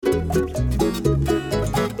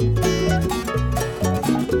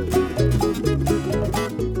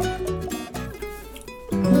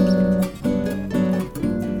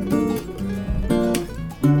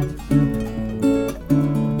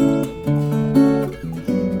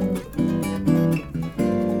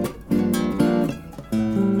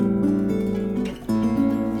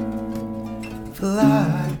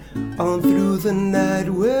Fly on through the night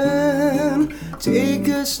wind, take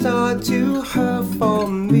a star to her for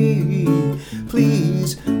me.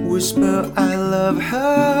 Please whisper I love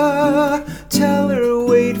her, tell her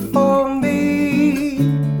wait for me.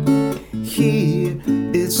 Here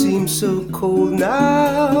it seems so cold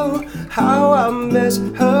now, how I miss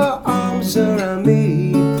her arms around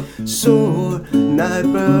me. Soar,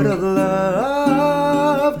 night bird of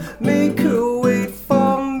love, make her wait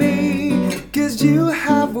for me. 'Cause you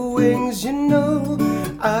have wings, you know,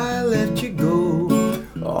 I let you go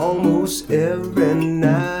almost every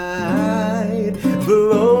night. But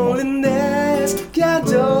loneliness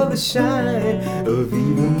got all the shine of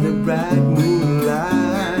even the bright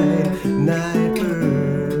moonlight. Night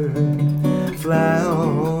bird, fly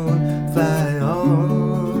on, fly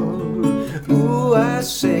on. Ooh, I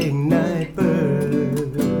say night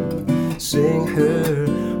bird, sing her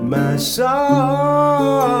my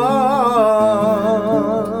song.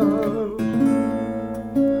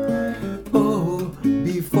 Oh,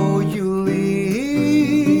 before you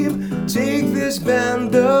leave, take this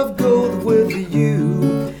band of gold with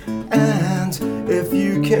you. And if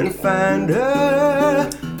you can find her,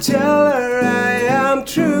 tell her I am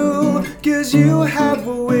true. 'Cause you have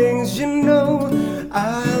wings, you know,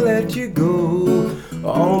 I let you go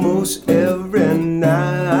almost every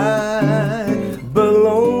night. But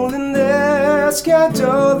loneliness got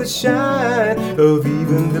all the shine of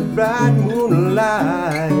even the bright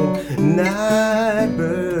moonlight. Night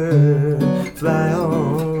bird, fly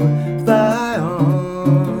on, fly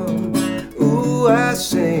on. Ooh, I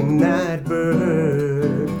sing night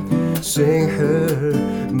bird, sing her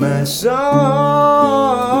my song.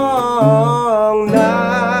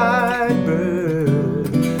 Night bird,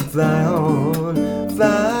 fly on,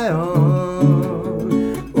 fly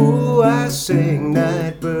on. Ooh, I sing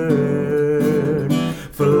night bird,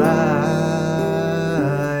 fly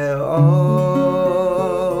on.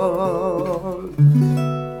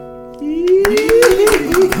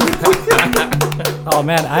 Oh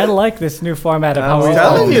man, I like this new format of how I'm we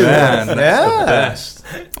telling you, man. That's Yeah. the best.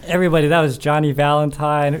 Everybody, that was Johnny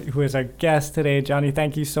Valentine, who is our guest today. Johnny,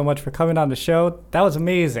 thank you so much for coming on the show. That was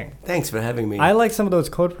amazing. Thanks for having me. I like some of those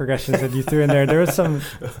chord progressions that you threw in there. There were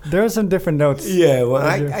some different notes. Yeah, well,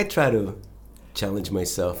 I try to challenge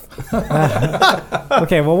myself.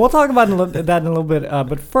 Okay, well, we'll talk about that in a little bit.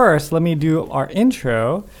 But first, let me do our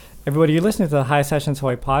intro. Everybody, you're listening to the High Sessions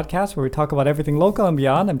Hawaii podcast, where we talk about everything local and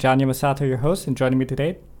beyond. I'm Johnny Masato, your host, and joining me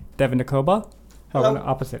today, Devin Nakoba. Hello.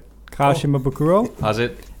 Opposite. Kawashima Bukuro. How's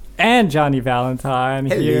it? And Johnny Valentine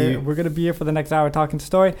Hello. here. We're going to be here for the next hour talking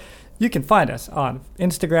story. You can find us on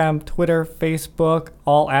Instagram, Twitter, Facebook,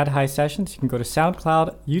 all at High Sessions. You can go to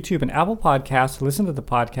SoundCloud, YouTube, and Apple Podcasts to listen to the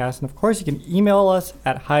podcast. And of course, you can email us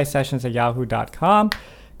at highsessions@yahoo.com.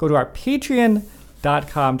 Go to our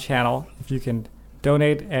patreon.com channel if you can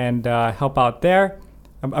donate and help out there.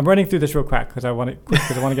 I'm running through this real quick because I want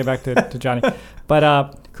to get back to Johnny. But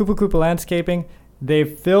Kupu Kupu Landscaping,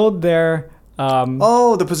 they've filled their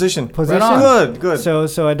The position. Position? Good.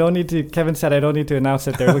 So I don't need to. Kevin said I don't need to announce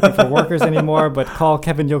that they're looking for workers anymore. But call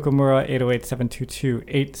Kevin Yokomura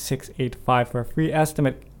 808-722-8685 for a free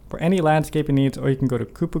estimate for any landscaping needs, or you can go to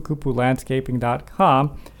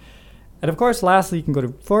kupukupulandscaping.com. And of course, lastly, you can go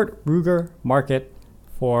to Fort Ruger Market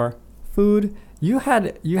for food. You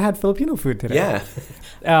had Filipino food today. Yeah.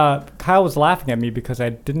 Kyle was laughing at me because I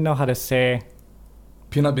didn't know how to say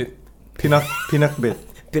Peanut bit. Peanut bit.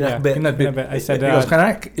 Peanut bit. Peanut bit. I said, He goes,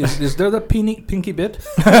 is there the pinky bit?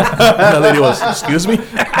 The lady was, excuse me?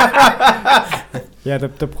 yeah,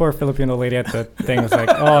 the poor Filipino lady at the thing was like,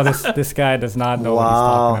 oh, this guy does not know what he's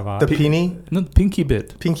talking about. The peenie? No, pinky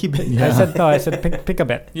bit. Pinky bit. I said pick a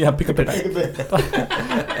bit. Yeah, pick a bit.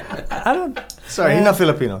 I don't. Sorry, he's not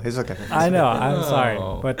Filipino. It's okay. I know. I'm sorry,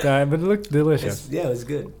 but it looked delicious. Yeah, it was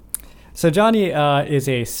good. So Johnny is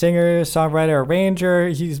a singer, songwriter, arranger.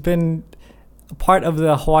 He's been a part of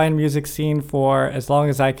the Hawaiian music scene for as long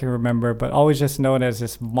as I can remember, but always just known as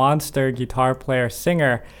this monster guitar player,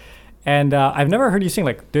 singer. And I've never heard you sing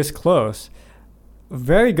like this close.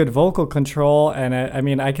 Very good vocal control, and I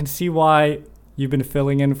mean, I can see why you've been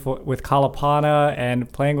filling in with Kalapana and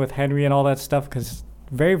playing with Henry and all that stuff, because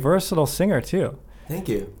very versatile singer too. Thank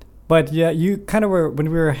you. But yeah, you kind of were, when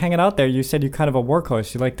we were hanging out there, you said you're kind of a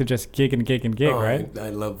workhorse. You like to just gig and gig and gig, right?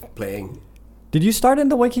 I love playing. Did you start in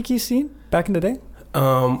the Waikiki scene back in the day?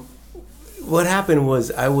 What happened was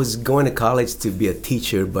I was going to college to be a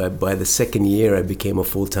teacher, but by the second year I became a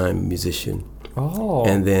full-time musician. Oh.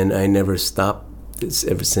 And then I never stopped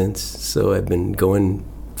ever since. So I've been going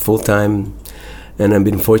full-time, and I've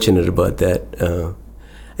been fortunate about that.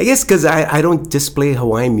 I guess because I don't just play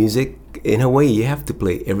Hawaiian music. In Hawaii, you have to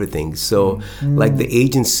play everything. So like the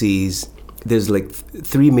agencies, there's like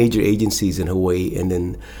 3 major agencies in Hawaii. And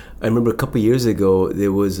then I remember a couple years ago,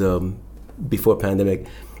 there was, before pandemic,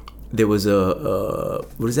 there was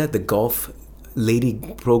what is that? The golf, Lady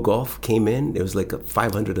Pro Golf came in. There was like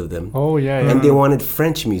 500 of them. Oh, yeah. And they wanted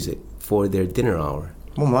French music for their dinner hour.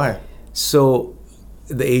 Oh my. So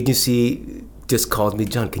the agency just called me,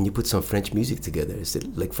 John, can you put some French music together? I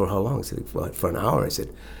said, like, for how long? I said, for an hour. I said,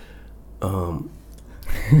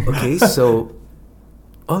 okay, so,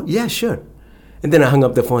 oh, yeah, sure. And then I hung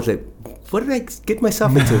up the phone. I was like, what did I get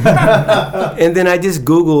myself into? And then I just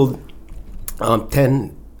Googled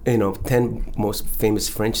 10 most famous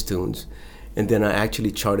French tunes. And then I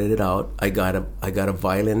actually charted it out. I got a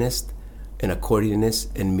violinist, an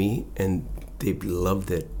accordionist, and me, and they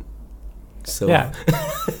loved it. So Yeah.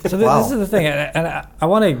 So this is the thing, and I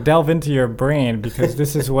want to delve into your brain, because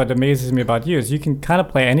this is what amazes me about you, is you can kind of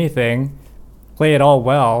play anything, play it all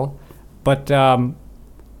well, but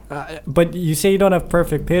you say you don't have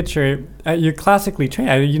perfect pitch, or you're classically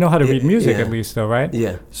trained. You know how to read music at least, though, right?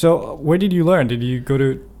 Yeah. So where did you learn? Did you go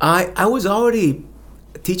to... I was already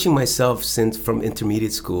teaching myself from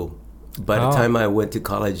intermediate school. By the time I went to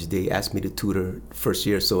college, they asked me to tutor first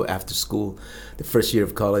year. So after school, the first year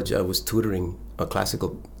of college, I was tutoring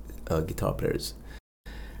classical guitar players.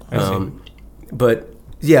 I see. But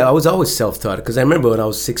yeah, I was always self-taught, because I remember when I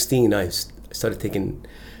was 16, I started taking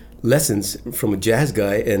lessons from a jazz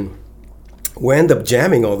guy, and we ended up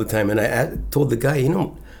jamming all the time. And I told the guy, I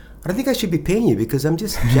don't think I should be paying you, because I'm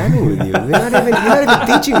just jamming with you. You're not even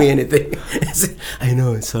teaching me anything. I said, I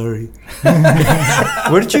know, sorry.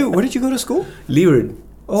 Where did you go to school? Leeward.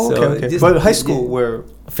 Oh, So okay. just- But high school, where?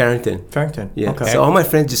 Farrington. Farrington. Yeah. Okay. So all my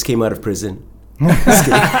friends just came out of prison. Just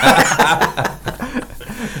kidding.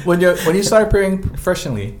 When you started playing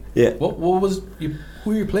professionally, Yeah. what was you?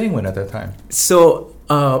 Who were you playing with at that time? So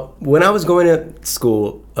when I was going to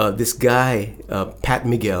school, this guy, Patrick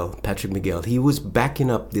Miguel, he was backing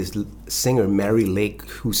up this singer, Mary Lake,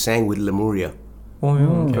 who sang with Lemuria, Oh, yeah.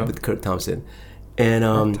 Okay. with Kirk Thompson. And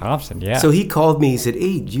Thompson, yeah. so he called me. He said,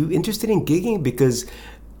 "Hey, you interested in gigging?" Because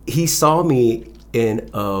he saw me in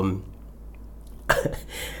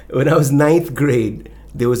when I was 9th grade.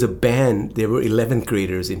 There was a band. There were 11th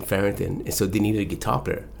graders in Farrington, and so they needed a guitar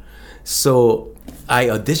player. So I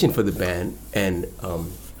auditioned for the band, and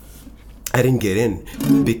I didn't get in,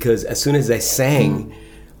 because as soon as I sang,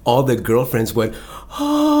 all the girlfriends went,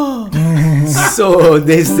 "Oh!" So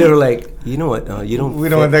they were like, "You know what? You don't. We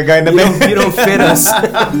don't want that guy in the band. You don't fit us."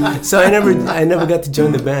 So I never got to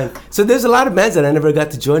join the band. So there's a lot of bands that I never got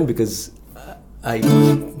to join because I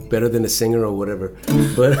better than a singer or whatever.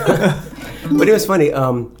 But it was funny.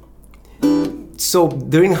 So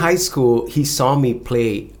during high school, he saw me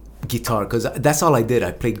play guitar, because that's all I did.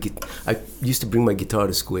 I played. I used to bring my guitar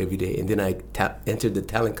to school every day, and then I entered the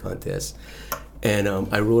talent contest, and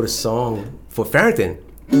I wrote a song for Farrington.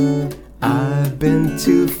 I've been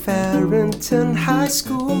to Farrington High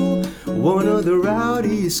School, one of the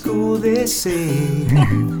rowdiest school, they say,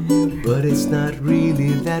 but it's not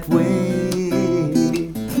really that way.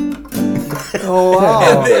 Oh,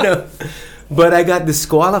 wow. And then, but I got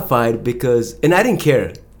disqualified and I didn't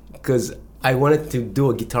care, because I wanted to do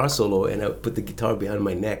a guitar solo, and I put the guitar behind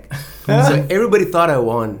my neck. So everybody thought I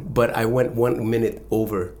won, but I went 1 minute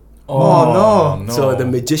over. Oh, no. So the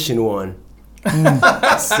magician won.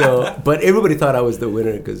 So, but everybody thought I was the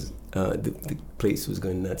winner, because the place was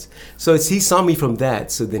going nuts. So he saw me from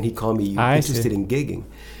that. So then he called me, "You interested in gigging?"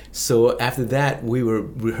 So after that, we were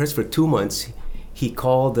rehearsed for 2 months. He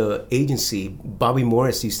called the agency. Bobby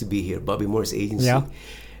Morris used to be here. Bobby Morris Agency. Yeah.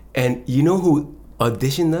 And you know who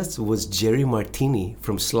auditioned us was Jerry Martini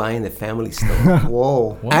from Sly and the Family Stone.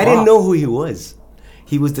 Whoa. I didn't know who he was.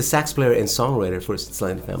 He was the sax player and songwriter for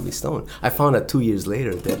Sly and the Family Stone. I found out 2 years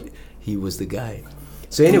later that he was the guy.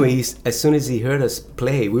 So anyway, as soon as he heard us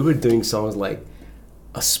play, we were doing songs like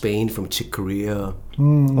a Spain from Chick Corea. Oh,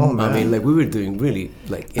 man. I mean, like we were doing really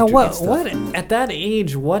like Now, intricate stuff. what at that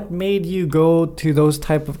age? What made you go to those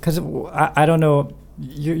type of? Because I don't know.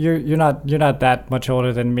 You're not that much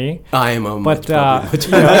older than me. I am a But, much thank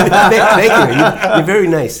you. You're very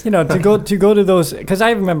nice. To go to those, because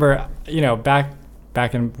I remember back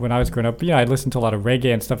back in when I was growing up, I listened to a lot of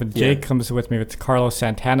reggae and stuff, and Jake comes with me with Carlos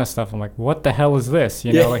Santana stuff. I'm like, what the hell is this?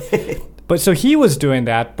 But so he was doing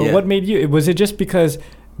that. But what made you? Was it just because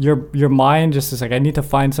your mind just is like, I need to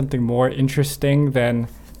find something more interesting than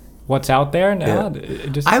what's out there now?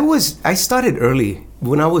 I started early.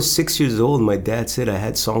 When I was 6 years old, my dad said I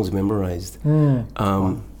had songs memorized.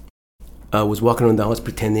 I was walking around the house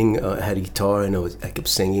pretending I had a guitar, and I kept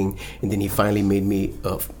singing. And then he finally made me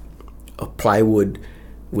a plywood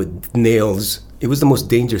with nails. It was the most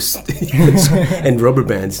dangerous and rubber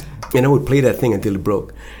bands. And I would play that thing until it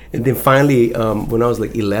broke. And then finally, when I was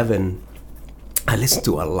like 11, I listened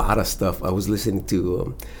to a lot of stuff. I was listening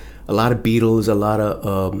to a lot of Beatles, a lot of,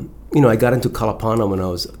 I got into Kalapana when I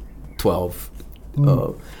was 12.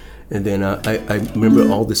 And then I remember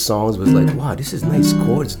all the songs was like, wow, this is nice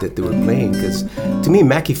chords that they were playing. Because to me,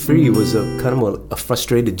 Mackie Free was a kind of a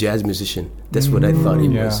frustrated jazz musician. That's what I thought he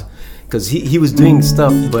was. Because he was doing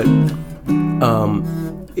stuff, but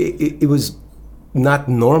it was not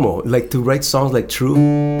normal. Like to write songs like True.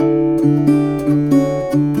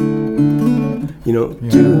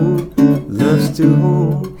 True loves to.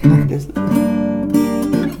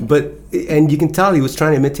 But, and you can tell he was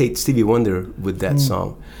trying to imitate Stevie Wonder with that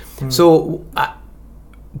song. So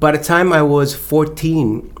by the time I was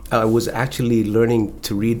 14, I was actually learning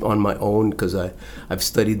to read on my own because I've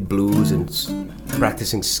studied blues and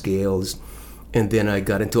practicing scales. And then I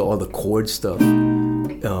got into all the chord stuff.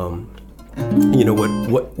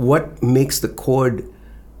 What makes the chord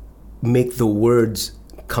make the words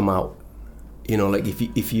come out? Like if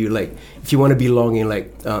you want to be longing,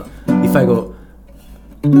 like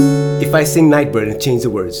if I sing Nightbird and change the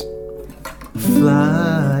words,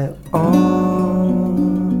 fly on.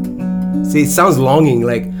 See, it sounds longing,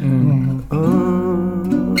 like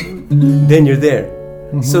then you're there.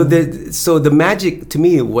 So the magic to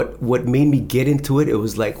me, what made me get into it, it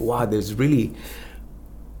was like, wow, there's really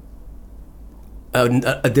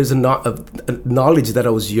there's a knowledge that I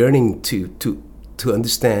was yearning to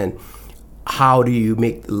understand. How do you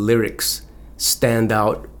make the lyrics stand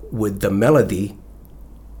out with the melody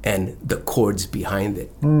and the chords behind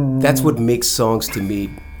it? That's what makes songs to me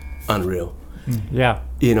unreal. Yeah.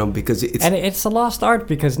 Because it's a lost art,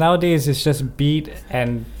 because nowadays it's just beat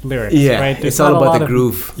and lyrics, right? It's all about the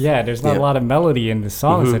groove. There's not a lot of melody in the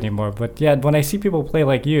songs anymore. But when I see people play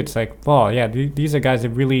like you, it's like, wow, these are guys that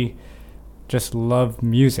really just love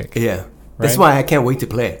music. Yeah. Right? That's why I can't wait to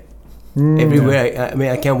play it. Everywhere,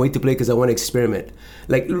 I can't wait to play because I want to experiment.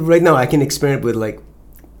 Like right now, I can experiment with like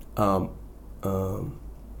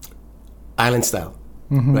island style,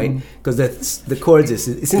 right? Because that's the chords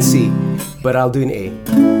it's in C, but I'll do an A.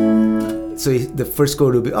 So the first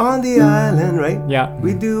chord will be on the island, right? Yeah.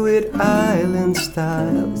 We do it island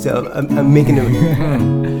style. So I'm making it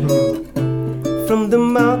from the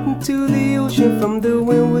mountain to the ocean, from the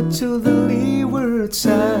windward to the leeward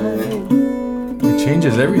side. It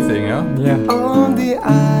changes everything, huh? Yeah. On the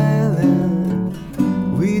island,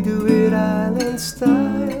 we do it island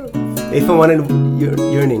style. If I wanted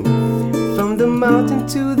yearning, from the mountain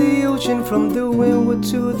to the ocean, from the windward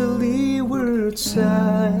to the leeward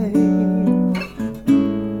side.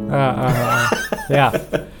 Yeah.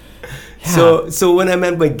 So when I'm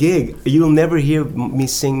at my gig, you'll never hear me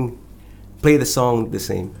play the song the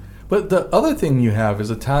same. But the other thing you have is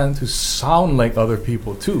a talent to sound like other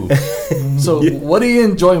people too. So what do you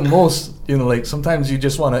enjoy most? Like sometimes you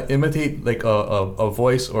just want to imitate like a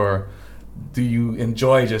voice, or do you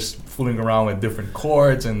enjoy just fooling around with different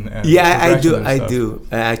chords and I do.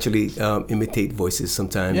 I actually imitate voices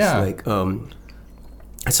sometimes. Like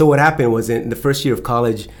so what happened was in the first year of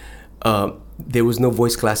college, there was no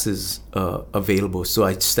voice classes available, so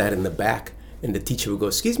I sat in the back, and the teacher would go,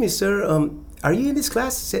 "Excuse me, sir, are you in this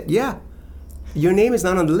class?" I said, "Yeah." "Your name is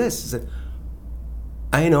not on the list." I said,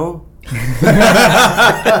 "I know."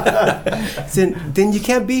 I said, "Then you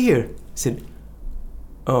can't be here." I said,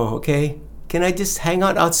 "Oh, okay. Can I just hang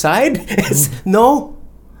out outside?" I said, "No."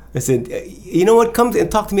 I said, "You know what? Come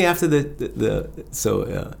and talk to me after So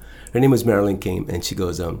her name was Marilyn Kane, and she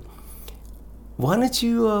goes, "Why don't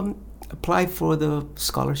you apply for the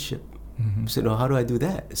scholarship?" I said, "Oh, how do I do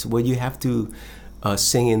that?" So, "Well, you have to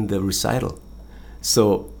sing in the recital."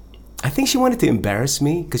 So I think she wanted to embarrass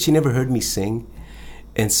me because she never heard me sing.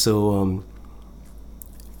 And so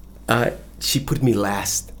she put me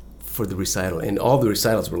last for the recital. And all the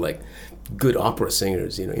recitals were like good opera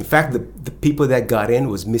singers. In fact, the people that got in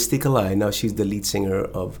was Mystic Alai. Now she's the lead singer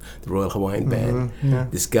of the Royal Hawaiian Band. Yeah.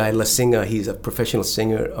 This guy, Lasinga, he's a professional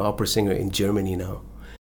singer, opera singer in Germany now.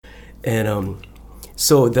 And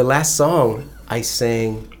so the last song I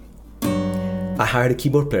sang, I hired a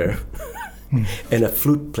keyboard player. and a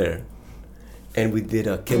flute player, and we did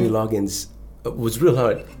Kenny Loggins. It was real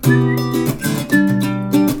hard.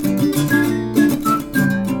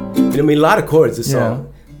 I mean, a lot of chords. The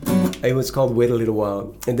song. It was called "Wait a Little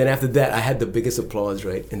While," and then after that, I had the biggest applause,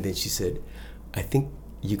 right? And then she said, "I think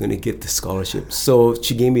you're gonna get the scholarship." So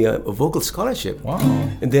she gave me a vocal scholarship. Wow.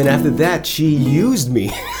 And then after that, she used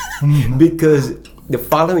me because the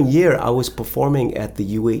following year I was performing at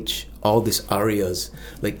the UH, all these arias.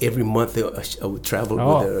 Like every month I would travel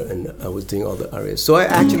with her, and I was doing all the arias. So I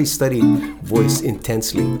actually studied voice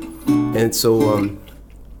intensely, and so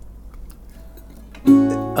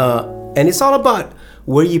and it's all about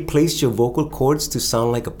where you place your vocal cords to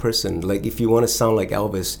sound like a person. Like if you want to sound like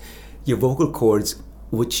Elvis, your vocal cords,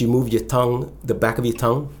 which you move your tongue, the back of your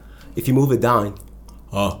tongue, if you move it down,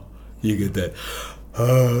 you get that.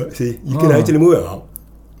 See, you can actually move it.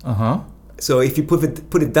 So if you put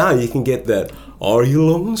it down, you can get that. Are you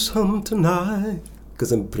lonesome tonight?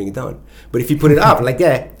 Because I'm putting it down. But if you put it up like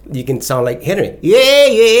that, you can sound like Henry. Yeah,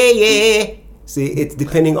 yeah, yeah. See, it's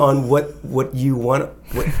depending on what you want.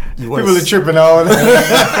 What you want. People are tripping out.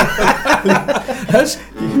 That's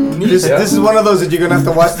This is one of those that you're gonna have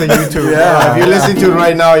to watch the YouTube. If you're listening to it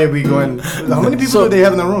right now, you'll be going, how many people do they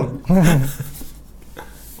have in the room?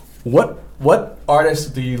 What artists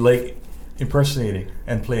do you like impersonating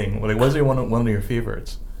and playing? Like, what's one of your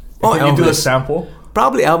favorites? Can you do a sample?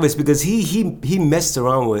 Probably Elvis, because he messed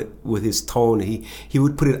around with his tone. He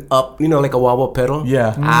would put it up, like a wah-wah pedal.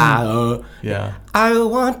 Yeah. Yeah. I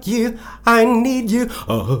want you. I need you.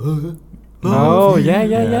 Oh,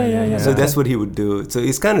 yeah. So that's what he would do. So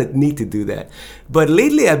it's kind of neat to do that. But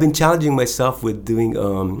lately, I've been challenging myself with doing.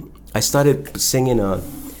 I started singing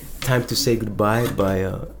 "Time to Say Goodbye" by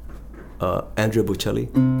Andrea Bocelli.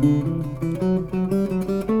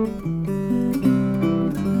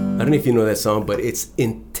 I don't know if you know that song, but it's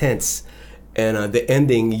intense. And the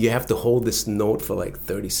ending, you have to hold this note for like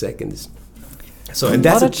 30 seconds. So, and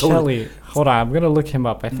that's Bocelli. Hold on, I'm going to look him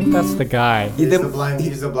up. I think that's the guy. He's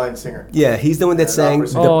the blind singer. Yeah, he's the one that sang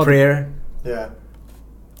The Prayer. Yeah.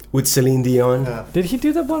 With Celine Dion. Yeah. Did he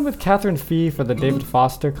do the one with Catherine Fee for the David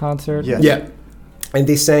Foster concert? Yes. Yeah. And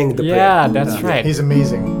they sang The Prayer. Yeah, that's right. He's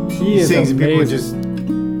amazing. He is sings amazing. People just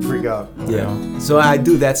freak out. Yeah. So I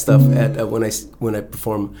do that stuff at when I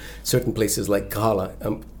perform certain places like Kahala.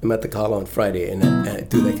 I'm at the Kahala on Friday, and I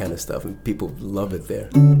do that kind of stuff, and people love it there.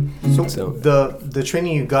 So the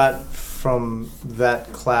training you got from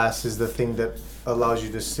that class is the thing that allows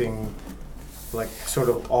you to sing like sort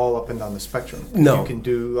of all up and down the spectrum. No. You can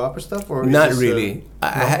do opera stuff, or is not this, really.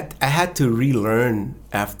 I had to relearn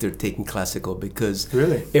after taking classical, because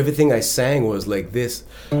Really? everything I sang was like this.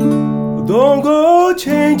 Don't go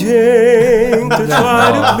changing to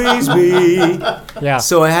try to please me. Yeah.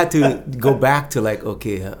 So I had to go back to like,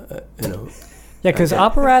 okay, Yeah, because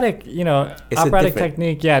operatic, operatic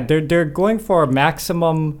technique, they're going for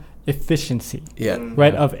maximum efficiency,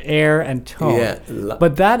 right, of air and tone. Yeah.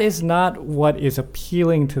 But that is not what is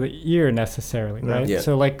appealing to the ear necessarily, right? Yeah.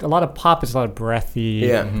 So like a lot of pop is a lot of breathy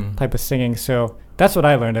type of singing. So that's what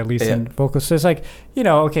I learned, at least in vocals. So it's like, you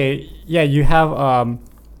have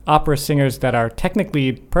opera singers that are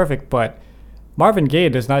technically perfect, but Marvin Gaye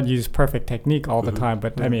does not use perfect technique all the time.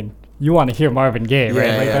 But I mean, you want to hear Marvin Gaye,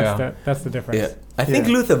 right? Like that's the difference. Yeah. I think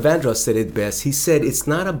Luther Vandross said it best. He said it's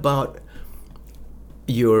not about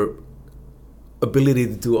your ability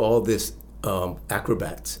to do all this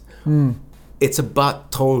acrobats. It's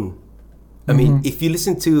about tone. I mean, if you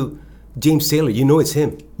listen to James Taylor, you know it's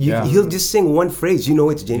him. He'll just sing one phrase, you know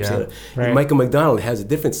it's James Taylor. Right. Michael McDonald has a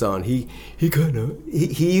different sound. He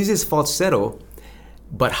uses falsetto,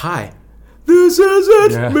 but high. This is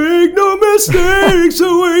it. Make no mistakes the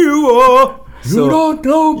way you are. You don't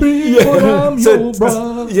know me, but I'm your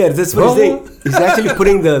brother. Yeah, that's what he's saying. He's actually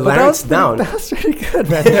putting the larynx down. That's really good,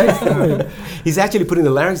 man. He's actually putting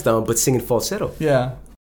the larynx down, but singing falsetto. Yeah.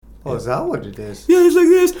 Oh, is that what it is? Yeah, it's like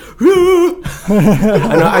this.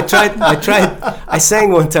 I know. I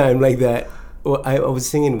sang one time like that. Well, I was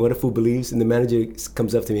singing "What a Fool Believes," and the manager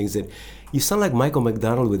comes up to me and said, "You sound like Michael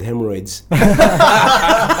McDonald with hemorrhoids."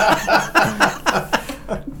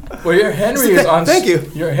 Well, your Henry is on. Thank you.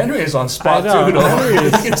 Your Henry is on spot I know, too. Henry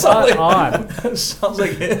is spot on. Sounds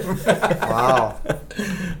like him. Wow.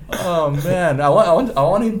 Oh man, I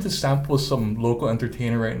want him to sample some local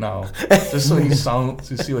entertainer right now, just so he sounds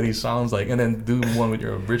to see what he sounds like, and then do one with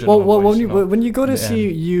your original. Well, voice, when you go to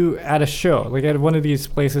see you at a show, like at one of these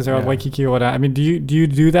places or Waikiki or whatever, I mean, do you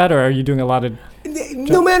do that, or are you doing a lot of?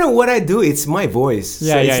 No matter what I do, it's my voice.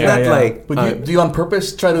 Yeah, so it's not like. But do you on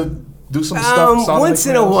purpose try to do some stuff? Once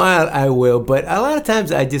in a while, I will, but a lot of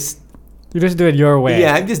times I just You just do it your way.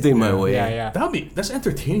 Yeah, I'm just doing my way. Yeah. That's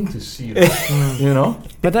entertaining to see. You know.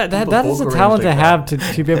 But that is a vocal talent range to like have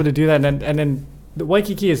to be able to do that, and then the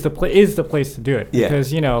Waikiki is the place to do it. Yeah.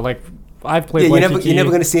 Because like I've played Yeah, Waikiki. you're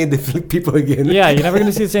never gonna see the people again. Yeah, you're never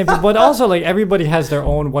gonna see the same people. But also, like everybody has their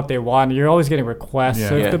own what they want. You're always getting requests. Yeah.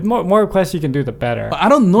 So Yeah. if the more requests you can do, the better. But I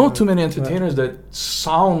don't know too many entertainers that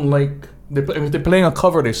sound like if they're playing a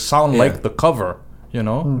cover, they sound Yeah. like the cover. You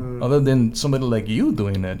know, other than somebody like you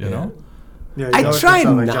doing it. You know. Yeah, you I always try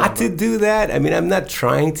sound like not John, to do that. I mean, I'm not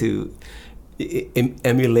trying to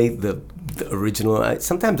emulate the original.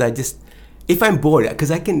 Sometimes I just, if I'm bored,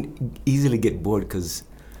 because I can easily get bored because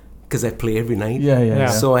I play every night. Yeah.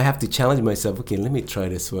 So I have to challenge myself. Okay, let me try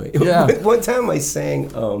this way. Yeah. One time I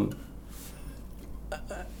sang.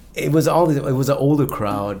 It was an older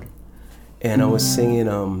crowd, and I was singing.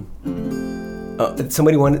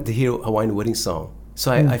 Somebody wanted to hear a Hawaiian wedding song,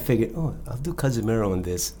 so I figured, I'll do Casimiro on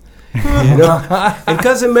this. You know, and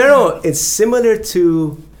Casimiro, it's similar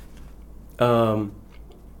to an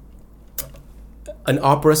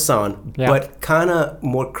opera song, Yeah. but kind of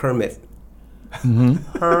more Kermit. Kind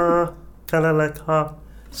of like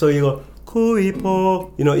so you go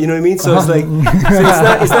kuipo, you know what I mean. So it's like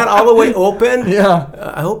it's not all the way open. Yeah.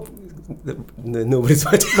 I hope nobody's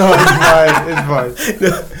watching. No, it's fine.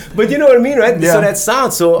 No, but you know what I mean, right? Yeah. So that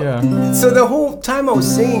sound. So Yeah. so the whole time I was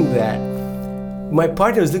saying that, my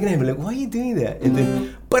partner was looking at me like, "Why are you doing that?" And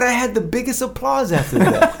then, but I had the biggest applause after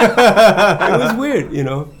that. It was weird, you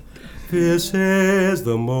know. This is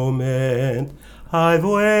the moment I've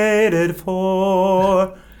waited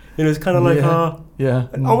for. You know, it's kind of like Yeah.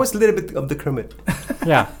 almost a little bit of the Kermit.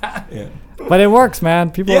 Yeah. Yeah. But it works, man.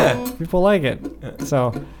 People Yeah. people like it.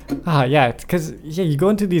 So, because you go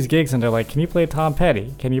into these gigs and they're like, "Can you play Tom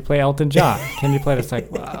Petty? Can you play Elton John? Can you play this?" Like,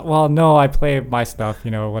 well, no, I play my stuff,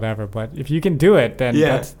 whatever. But if you can do it, then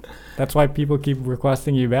Yeah. that's why people keep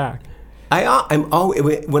requesting you back. I'm always,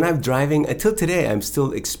 when I'm driving until today, I'm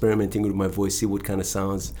still experimenting with my voice, see what kind of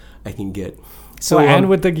sounds I can get. So and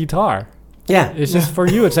with the guitar, yeah, it's just for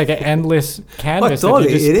you. It's like an endless canvas totally,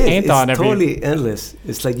 that you just it is. paint It's on every. totally endless.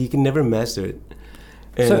 It's like you can never master it.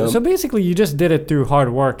 And, So basically, you just did it through hard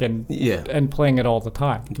work and yeah. playing it all the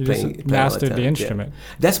time. You Playing just all the mastered time, the yeah. instrument.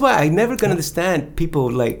 That's why I never can understand people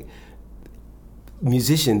like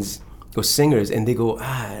musicians or singers, and they go,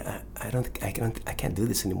 I can't do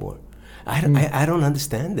this anymore. I don't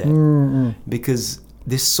understand that because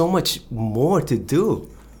there's so much more to do.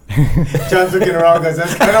 John's looking around because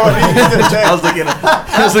that's kind of what he used to say. I was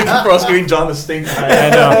looking for us giving John the stink eye. I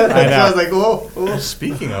know. John's like, whoa.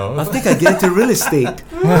 Speaking I of, think I get into real estate.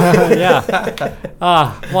 Yeah.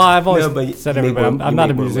 Well, I've always No, but said you make everybody, more- I'm you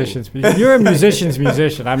not a make more musician's. You're a musician's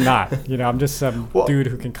musician. I'm not. I'm just some Well- dude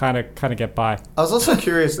who can kind of get by. I was also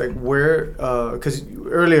curious, like, where, because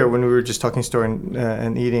earlier when we were just talking story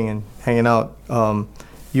and eating and hanging out,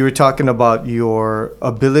 you were talking about your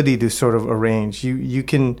ability to sort of arrange. You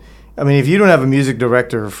can, I mean, if you don't have a music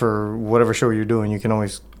director for whatever show you're doing, you can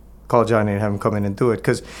always call Johnny and have him come in and do it.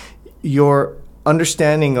 Because your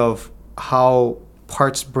understanding of how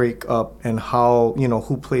parts break up and how,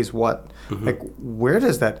 who plays what, like, where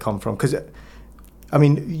does that come from? Because, I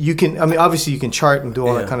mean, obviously you can chart and do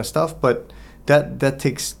all that Yeah. kind of stuff, but that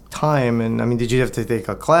takes time. And I mean, did you have to take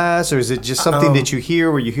a class, or is it just something that you hear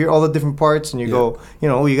where you hear all the different parts and you go,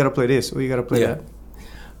 oh, you got to play this, oh, you got to play that?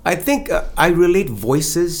 I think I relate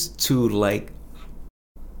voices to like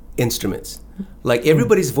instruments. Like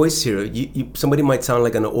everybody's voice here, somebody might sound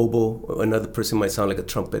like an oboe, another person might sound like a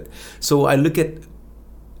trumpet. So I look at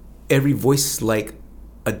every voice like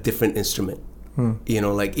a different instrument.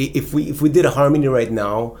 Like if we did a harmony right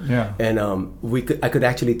now, Yeah. and I could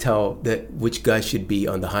actually tell that which guy should be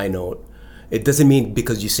on the high note. It doesn't mean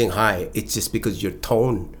because you sing high. It's just because your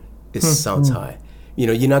tone sounds high.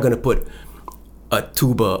 You're not gonna put a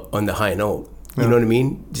tuba on the high note. You know what I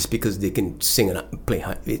mean? Just because they can sing and play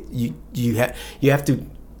high. You have to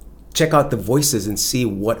check out the voices and see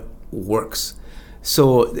what works.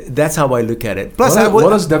 So that's how I look at it. Plus, what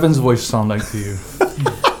does Devin's voice sound like to you?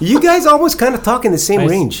 you guys almost kind of talk in the same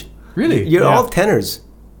range. Really? You're Yeah. all tenors.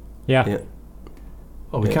 Yeah. Yeah.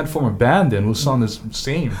 Oh, we can't form a band then. We'll sound the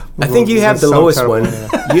same. I think you have the That sounds lowest terrible, one.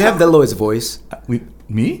 yeah. You have the lowest voice.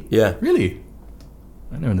 Me? Yeah. Really?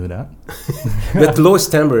 I never knew that. The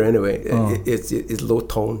lowest timbre anyway. Oh. It's low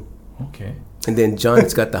tone. Okay. And then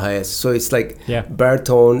John's got the highest. So it's like Yeah.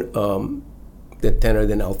 baritone, then tenor,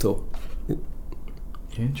 then alto.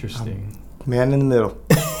 Interesting. Man in the middle.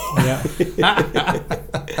 Yeah.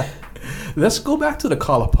 Let's go back to the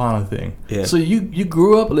Kalapana thing. Yeah. So you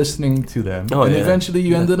grew up listening to them, Oh, and yeah. eventually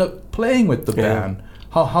you ended up playing with the Yeah. band.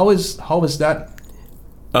 How is that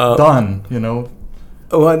done, you know?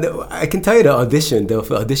 Well, I can tell you the audition. The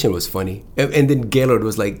audition was funny, and then Gaylord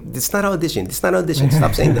was like, "It's not audition. It's not audition.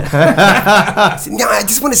 Stop saying that." I said, "No, I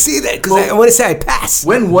just want to say that because I want to say I passed."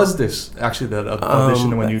 When was this actually, that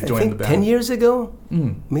audition when you I joined think the band? 10 years ago,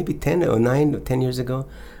 maybe 10 or 9 or 10 years ago.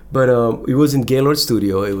 But it was in Gaylord's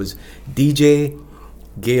studio. It was DJ,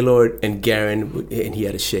 Gaylord, and Garen, and he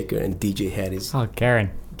had a shaker, and DJ had his Oh,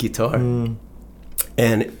 Garen. guitar.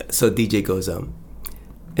 And so DJ goes,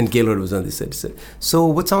 and Gaylord was on this side. He said, "So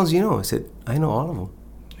what songs do you know?" I said, "I know all of them."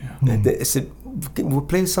 Yeah. And I said, "We'll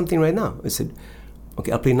play something right now." I said,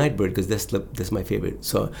 "Okay, I'll play Nightbird because that's my favorite."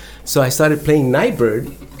 So I started playing Nightbird,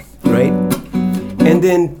 right? And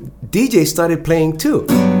then DJ started playing too,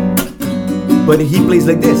 but he plays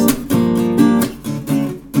like this,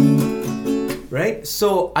 right?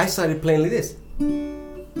 So I started playing like this.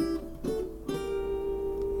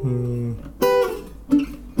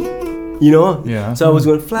 You know? Yeah. So I was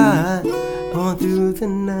going fly on through the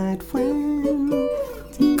night wind.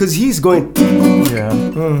 Because he's going.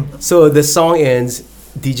 Yeah. So the song ends.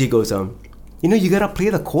 DJ goes, you know, you gotta play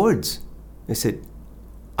the chords. I said,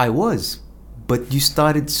 I was, but you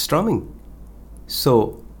started strumming.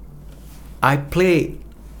 So I play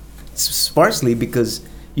sparsely because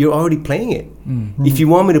you're already playing it. If you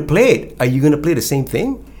want me to play it, are you gonna play the same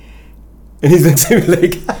thing? And he's looks at me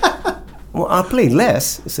like, well, I'll play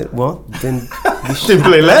less. I said, well, then you should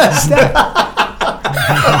play less.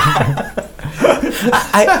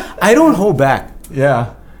 I don't hold back,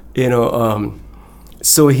 Yeah. you know.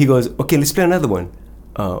 So he goes, okay, let's play another one.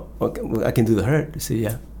 Okay, well, I can do the hurt. I said,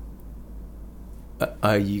 yeah.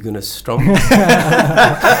 Are you gonna strum?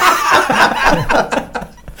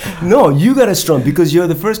 No, you gotta strum because you're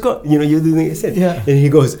the first chord. You know, you're doing it. I said, Yeah. And he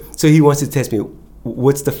goes, so he wants to test me.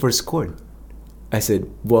 What's the first chord? I said,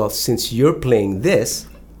 well, since you're playing this,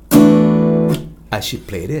 I should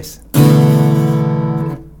play this.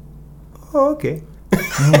 Oh, okay.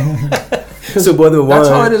 So both of That's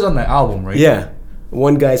one. how it is on the album, right? Yeah,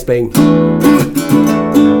 one guy's playing,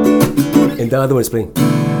 and the other one's playing,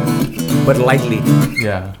 but lightly.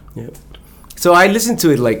 Yeah. Yeah. So I listen to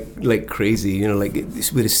it like crazy, you know, like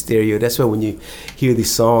with a stereo. That's why when you hear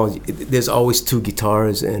these songs, there's always two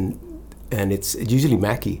guitars, and it's usually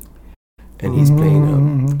Mackie, and he's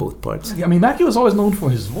playing both parts. I mean, Mackie was always known for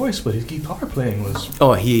his voice, but his guitar playing was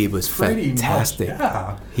Oh, he was pretty fantastic. much,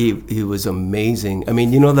 yeah. He was amazing. I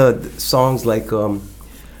mean, you know the songs like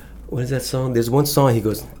what is that song? There's one song he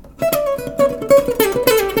goes.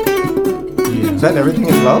 Is that Everything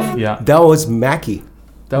Is Love? Yeah. That was Mackie.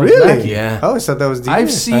 That was Really? Mackie. Yeah. I always thought that was DJ.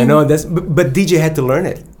 I've seen. I know that's, but DJ had to learn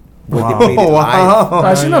it when they played it Oh, live. wow.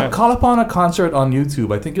 I've seen a Kalapana concert on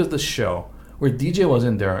YouTube. I think it was the show where DJ was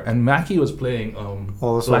in there and Mackie was playing All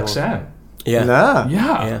the Black solos. Sand. Yeah. Nah.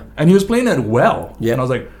 Yeah. Yeah. And he was playing it well. Yeah. And I was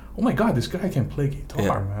like, oh my god, this guy can play guitar,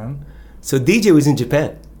 Yeah. man. So DJ was in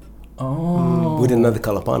Japan Oh. with another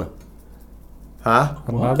Kalapana. Huh?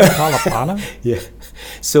 Another Kalapana? Yeah.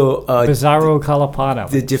 So Bizarro Kalapana.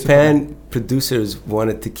 the Japan producers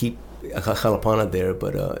wanted to keep Kalapana there,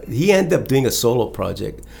 but he ended up doing a solo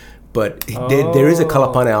project. But there is a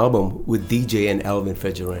Kalapana album with DJ and Alvin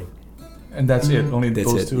Fedgerang. And that's it. Only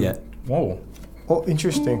That's those it, two. yeah. Whoa. Oh,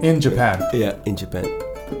 interesting. In Japan. Yeah, in Japan.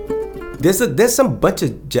 There's some bunch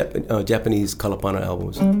of Japanese Kalapana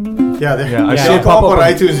albums. Yeah, they Yeah, I yeah, see they it come pop up on up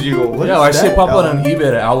on- iTunes and you go, what Yeah, is I see that? it pop out on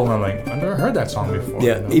eBay, the album. I'm like, I've never heard that song before.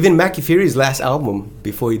 Yeah, you know? even Mackie Fury's last album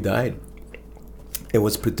before he died, it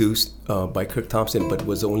was produced by Kirk Thompson, but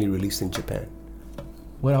was only released in Japan.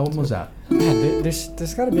 What album was that? Man,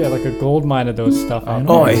 there's got to be like a gold mine of those stuff. I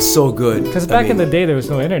know. Oh, it's so good. Because back in the day, there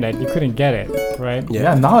was no internet. You couldn't get it, right? Yeah.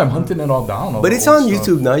 Yeah, now I'm hunting it all down. all But the it's old on stuff.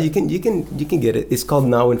 YouTube now. You can get it. It's called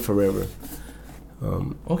Now and Forever.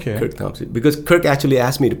 Okay. Kirk Thompson, because Kirk actually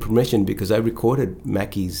asked me the permission because I recorded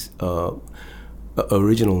Mackie's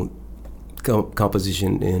original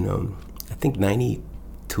composition in I think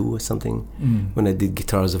 '92 or something when I did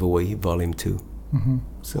Guitars of Hawaii Volume 2.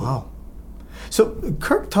 So Wow. So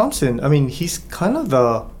Kirk Thompson, I mean, he's kind of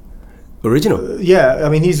the original. yeah. I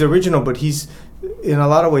mean, he's original, but he's in a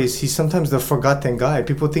lot of ways he's sometimes the forgotten guy.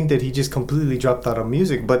 People think that he just completely dropped out of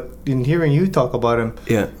music, but in hearing you talk about him,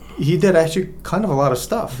 Yeah. he did actually kind of a lot of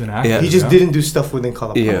stuff. He's an actor, Yeah. He just yeah. didn't do stuff within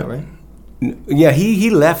Kalapana, Yeah. right? Yeah, he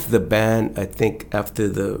left the band, I think, after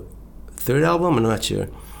the third album. I'm not sure.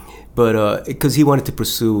 But because he wanted to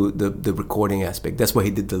pursue the recording aspect. That's why he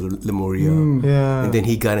did the Lemuria. Yeah. And then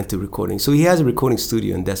he got into recording. So he has a recording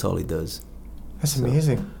studio, and that's all he does. That's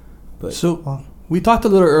amazing. But So, Wow. We talked a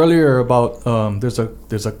little earlier about there's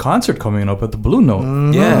a concert coming up at the Blue Note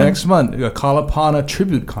next month, a Kalapana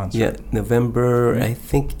tribute concert. Yeah, November, I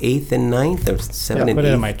think 8th and 9th or 7th and 8th. Put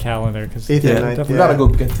it in my calendar because 8th and 9th. We gotta go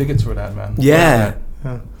get tickets for that, man. Yeah.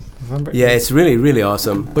 November. Yeah, it's really, really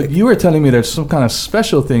awesome. But you were telling me there's some kind of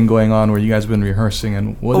special thing going on where you guys have been rehearsing,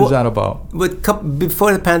 and what is that about? But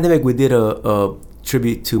before the pandemic, we did a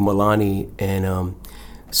tribute to Milani, and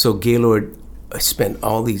so Gaylord spent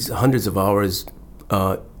all these hundreds of hours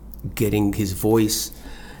getting his voice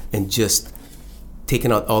and just taking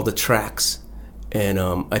out all the tracks. And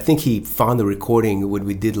I think he found the recording when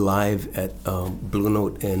we did live at Blue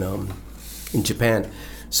Note in Japan.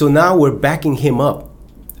 So now we're backing him up.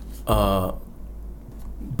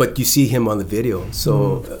 But you see him on the video.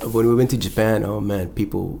 So when we went to Japan, oh man,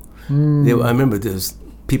 people. I remember there was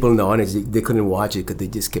people in the audience. They couldn't watch it because they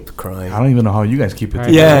just kept crying. I don't even know how you guys keep it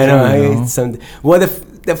together. Yeah, I know. Well,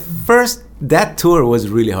 the first that tour was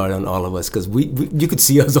really hard on all of us because you could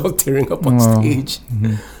see us all tearing up on stage.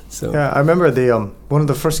 So yeah, I remember one of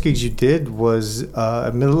the first gigs you did was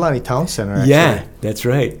at Mililani Town Center. Actually. Yeah, that's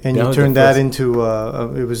right. And you turned that into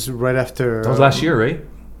it was right after. That was last year, right?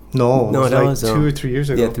 No, it was that like was 2 or 3 years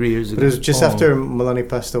ago. Yeah, 3 years ago. But it was just after Milani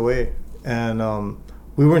passed away, and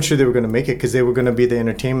we weren't sure they were going to make it because they were going to be the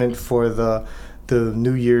entertainment for the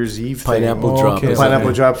New Year's Eve Pineapple thing. Drop. Okay.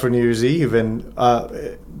 Pineapple Drop for New Year's Eve, and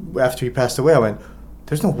after he passed away, I went,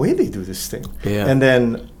 "There's no way they do this thing." Yeah. And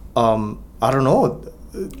then I don't know.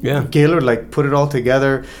 Yeah. Gaylord put it all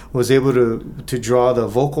together, was able to draw the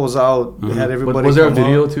vocals out, had everybody. But was there a come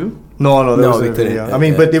video out. too? No, there No, wasn't we a couldn't. video. I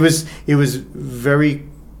mean, but it was very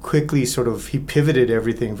quickly he pivoted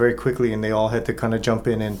everything very quickly, and they all had to kind of jump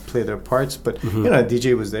in and play their parts. But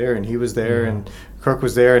DJ was there, and he was there, and Kirk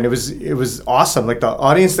was there, and it was awesome. Like the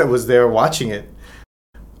audience that was there watching it.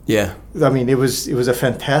 Yeah. I mean, it was a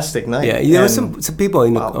fantastic night. Yeah, there was some people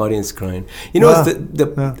in the audience crying. You know,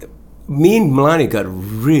 me and Milani got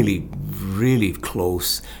really, really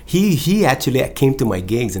close. He actually came to my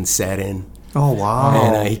gigs and sat in. Oh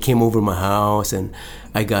wow! And he came over my house, and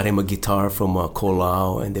I got him a guitar from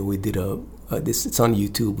Kolau, and then we did it's on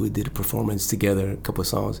YouTube. We did a performance together, a couple of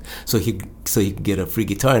songs, so he could get a free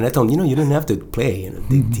guitar. And I told him, you don't have to play. You know,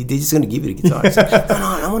 they're just gonna give you the guitar. I said, no,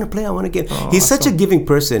 I want to play. I want to get. He's such a giving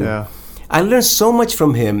person. Yeah. I learned so much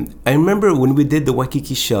from him. I remember when we did the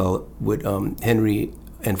Waikiki Shell with Henry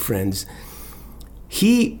and friends.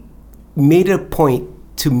 He made a point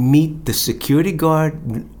to meet the security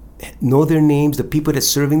guard, know their names, the people that's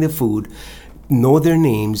serving the food, know their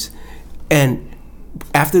names, and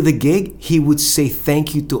after the gig, he would say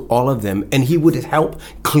thank you to all of them, and he would help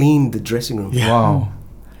clean the dressing room. Yeah. Wow.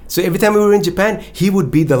 So every time we were in Japan, he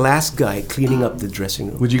would be the last guy cleaning up the dressing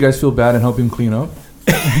room. Would you guys feel bad and help him clean up?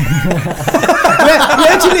 We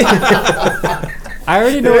actually... I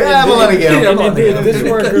already know. Yeah, we'll let it go. In this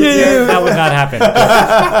work group, that would not happen.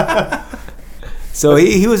 So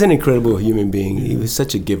he was an incredible human being. He was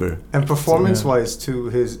such a giver. And performance-wise, too,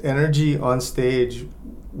 his energy on stage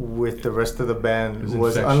with the rest of the band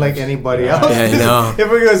was infectious. unlike anybody else. Yeah, I know.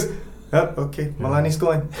 Everybody goes, okay, Milani's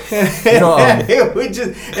going.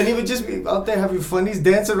 He would just be out there having funnies,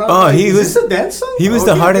 dancing around. Oh, like, he is was this a dance song? He was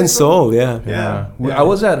the heart and soul. Yeah. Yeah. I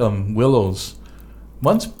was at Willow's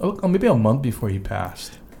maybe a month before he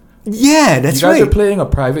passed. Yeah, that's you guys right. are playing a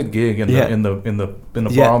private gig in Yeah. the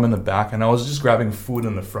Yeah. ballroom in the back, and I was just grabbing food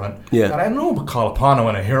in the front. Yeah. And I know Kalapana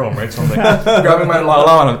when I hear him, right? So I'm like grabbing my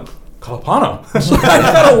la and I'm, Kalapana. So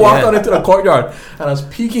I kind of walked out into the courtyard, and I was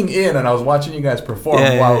peeking in, and I was watching you guys perform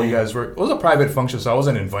while you guys were. It was a private function, so I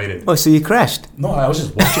wasn't invited. Oh, so you crashed? No, I was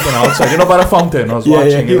just watching it outside, by the fountain. I was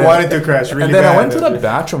watching. He wanted to crash really and then bad. I went to the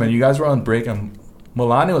bathroom, and you guys were on break, and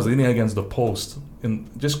Milani was leaning against the post and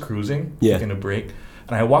just cruising, taking a break.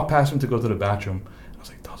 And I walked past him to go to the bathroom. I was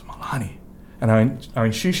like, that was Milani. And I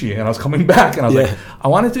went shishi, and I was coming back, and I was like, I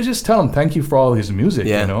wanted to just tell him thank you for all his music,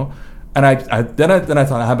 you know. And then I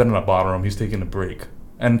thought I have been in a bottom. He's taking a break.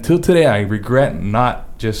 And till today, I regret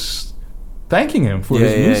not just thanking him for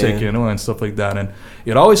his music, you know, and stuff like that. And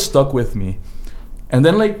it always stuck with me. And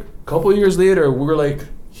then like a couple of years later, we were like,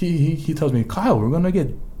 he tells me, Kyle,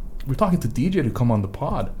 we're talking to DJ to come on the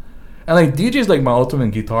pod. And like DJ's like my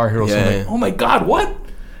ultimate guitar hero. So I'm like, oh my God, what?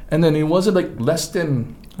 And then it wasn't like less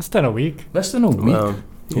than a week. Wow.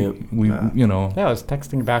 Yeah. We you know. Yeah, I was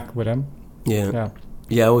texting back with him. Yeah.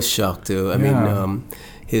 I was shocked too. I mean,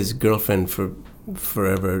 his girlfriend for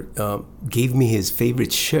forever gave me his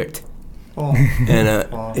favorite shirt. Oh. And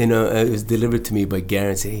you know, it was delivered to me by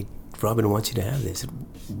Garen. Said, "Hey, Robin wants you to have this." I said,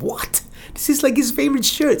 what? This is like his favorite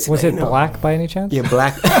shirt. Was it No. black by any chance? Yeah,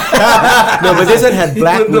 black. No, but this one had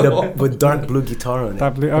black with dark blue guitar on it.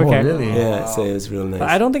 Dark blue. Oh, Okay. really? Yeah, so it was real nice. But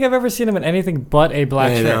I don't think I've ever seen him in anything but a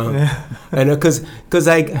black I shirt. know. I know, because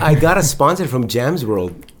I got a sponsor from Jams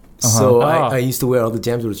World. So I used to wear all the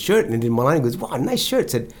Jams World shirt. And then Malani goes, wow, nice shirt. I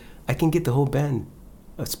said, I can get the whole band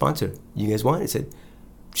a sponsor. You guys want it? I said,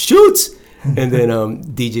 shoots. And then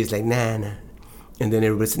DJ's like, nah. And then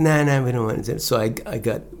everybody said, nah, we don't want it. So I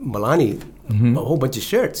got Malani a whole bunch of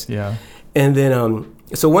shirts. Yeah. And then,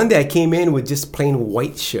 so one day I came in with just plain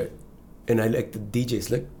white shirt. And I like the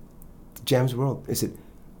DJs, look, Jams World. I said,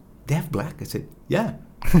 they have black? I said, yeah.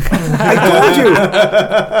 I told you.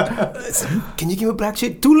 I said, can you give me a black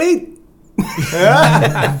shirt? Too late.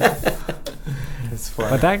 It's fun.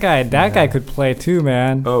 But that guy could play too,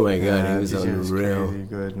 man. Oh my God, he was DJ was unreal. crazy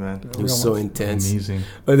good, man. He was so intense. Amazing.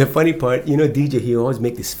 But the funny part, DJ, he always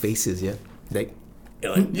make these faces, yeah, like.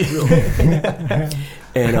 And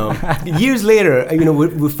years later,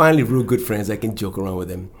 we're finally real good friends. I can joke around with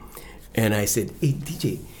him, and I said, "Hey,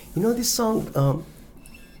 DJ, this song?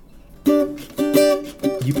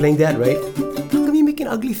 You playing that, right? How come you make an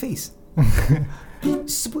ugly face?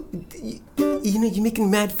 You're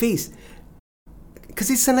making mad face." Because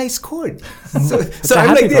it's a nice chord. So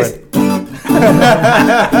I'm like this.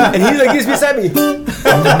 And he's like this beside me.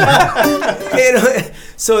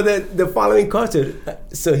 So the following concert,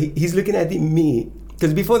 so he's looking at me.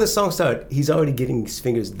 Because before the song started, he's already getting his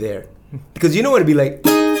fingers there. Because you don't want to be like,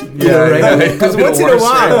 right? Because once in a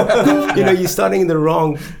while, you're starting in the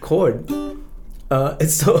wrong chord. And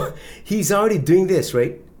so he's already doing this,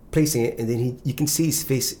 right? Placing it. And then you can see his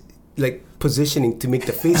face, like, positioning to make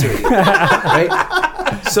the face already, right?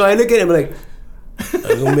 So I look at him like, I'm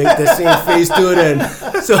gonna make the same face to it, and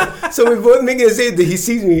so we both make the same. He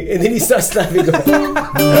sees me, and then he starts laughing.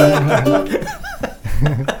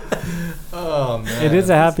 Oh man, It is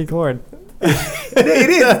a happy chord. It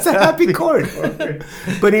is. It's a happy chord.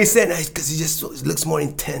 But he said, because it looks more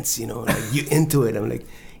intense, like you're into it. I'm like,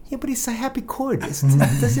 yeah, but it's a happy chord. It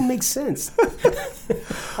doesn't make sense.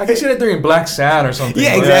 I can see that during Black Sand or something.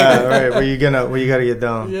 Yeah, exactly. Yeah, right. Where you gotta get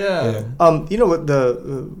down. Yeah. You know what?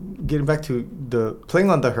 Getting back to the playing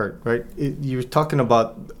on the Hurt, right? You were talking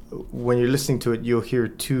about when you're listening to it, you'll hear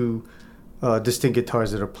two distinct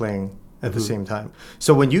guitars that are playing at the same time.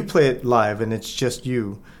 So when you play it live and it's just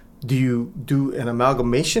you, do you do an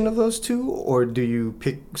amalgamation of those two, or do you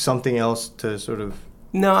pick something else to sort of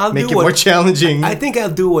No, I'll make do it more challenging? I think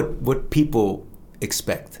I'll do what people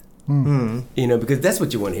expect. Because that's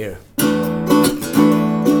what you want to hear.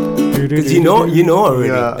 Because you know already.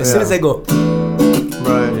 Yeah, as soon as I go,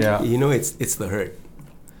 right. Yeah. it's the Hurt.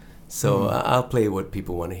 So I'll play what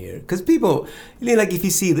people want to hear. Because people, like if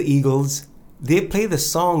you see the Eagles, they play the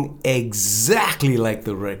song exactly like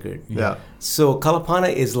the record. Yeah. So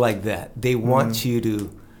Kalapana is like that. They want you to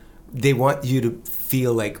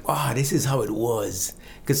feel like, this is how it was.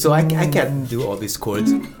 Because I can't do all these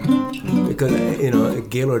chords because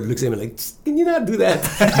Gaylord looks at me like, can you not do that?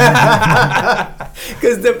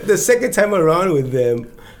 Because the second time around with them,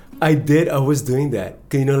 I was doing that.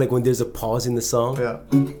 Like when there's a pause in the song,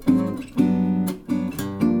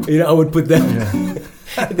 I would put that. Yeah.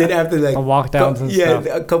 And then after like A walk down and stuff.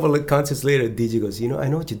 a couple of concerts later, DJ goes, I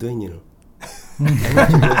know what you're doing.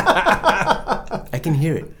 I can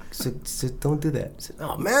hear it. So don't do that. I said,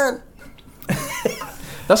 oh man.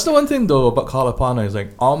 That's the one thing though about Kalapana is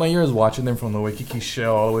like all my years watching them from the Waikiki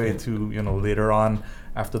show all the way to later on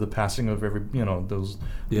after the passing of those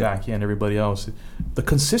Mackie and everybody else, the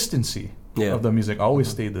consistency of the music always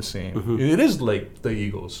stayed the same. Mm-hmm. It is like the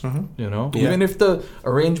Eagles, Yeah. even if the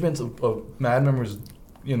arrangements of Mad Members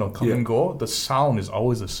come and go, the sound is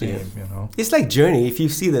always the same. It's like Journey. If you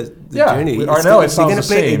see the Journey, with Arnell, it sounds gonna the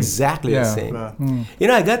play same. exactly the same.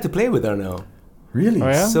 I got to play with Arnell. Really? Oh,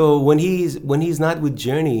 yeah? So when he's not with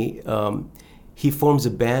Journey, he forms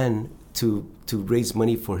a band to raise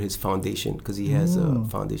money for his foundation because he has a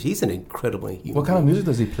foundation. He's an incredible human. What kind of music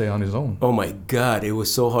does he play on his own? Oh my God, it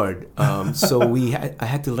was so hard. So I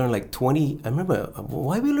had to learn like 20. I remember,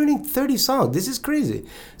 why are we learning 30 songs? This is crazy.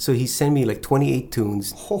 So he sent me like 28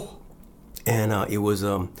 tunes, and it was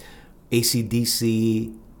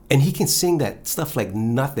AC/DC, and he can sing that stuff like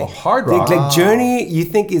nothing. Hard rock. Like Journey, you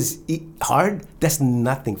think is hard? That's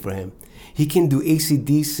nothing for him. He can do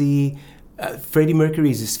AC/DC. Freddie Mercury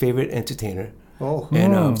is his favorite entertainer.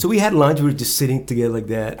 And so we had lunch. We were just sitting together like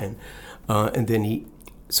that, and then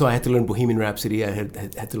so I had to learn Bohemian Rhapsody. I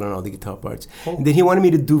had to learn all the guitar parts. And then he wanted me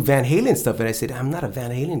to do Van Halen stuff, and I said, I'm not a Van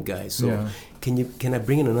Halen guy. So can I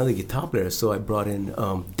bring in another guitar player? So I brought in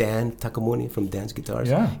Dan Takamori from Dan's Guitars.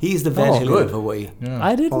 Yeah. He's the Van Halen good. of Hawaii. Yeah.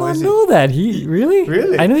 I did Oh, not is he? know that. He really?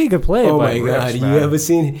 Really? I knew he could play. Oh but my God! riffs, You man. ever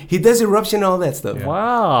seen? He does Eruption and all that stuff. Yeah.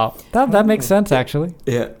 Wow, that makes sense actually.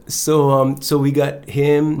 Yeah. So we got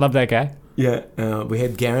him. Love that guy. Yeah. We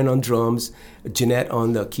had Garen on drums, Jeanette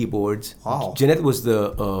on the keyboards. Wow. Jeanette was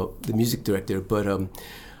the music director, but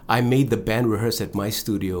I made the band rehearse at my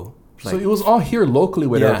studio. So it was all here locally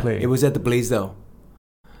where they were playing. It was at the Blaisdell.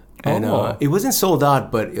 And Oh. it wasn't sold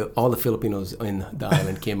out, but all the Filipinos in the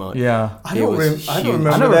island came out. Yeah. I It don't, was I huge. don't remember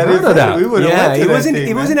I never that. heard of that. We would have Yeah, went to it that wasn't. thing,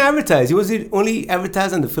 It man. wasn't advertised. It was only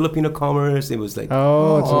advertised on the Filipino Commerce. It was like,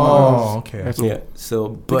 Oh, it's Oh, okay. That's- yeah. So,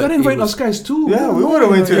 They but gotta it invite was- us guys too. Yeah, we would have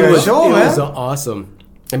went to It that was, show, it man. was awesome.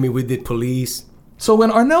 I mean, we did Police. So when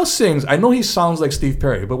Arnell sings, I know he sounds like Steve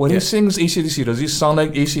Perry, but when Yeah. he sings AC/DC, does he sound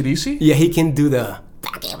like AC/DC? Yeah, he can do the,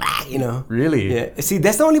 you know. Really? Yeah. See,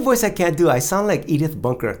 that's the only voice I can't do. I sound like Edith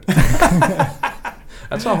Bunker.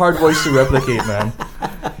 That's a hard voice to replicate, man.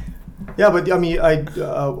 Yeah, but I mean,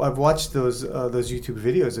 I've watched those YouTube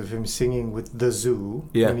videos of him singing with the Zoo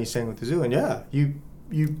Yeah. when he sang with the Zoo, and yeah, you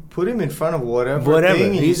put him in front of whatever Whatever. thing,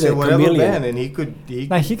 and you He's say a whatever chameleon. band, and he could.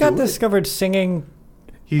 Now he got do it. discovered singing.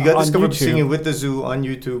 He got on discovered YouTube. singing with the Zoo on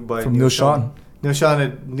YouTube by From Neil Sean.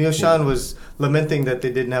 Neil Sean was lamenting that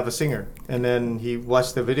they didn't have a singer, and then he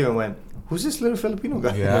watched the video and went, "Who's this little Filipino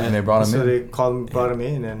guy?" Yeah, and they brought him So in. they brought him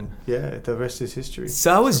in, and yeah, the rest is history.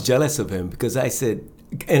 So I was jealous of him because I said,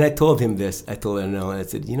 and I told him this. I told Arnell, and I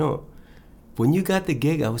said, you know, when you got the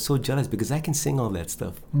gig, I was so jealous because I can sing all that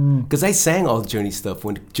stuff. Because I sang all Journey stuff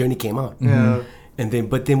when Journey came out. Yeah. And then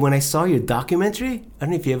when I saw your documentary, I don't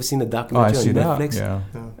know if you ever seen the Oh, I documentary see on that. Netflix. Yeah.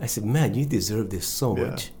 I said, man, you deserve this so Yeah.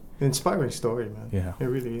 much. Inspiring story, man. Yeah. It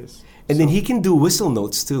really is. And then he can do whistle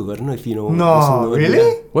notes too. I don't know if you know. whistle No, note. really?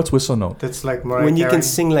 Yeah. What's whistle note? That's like Mariah When you Carey. can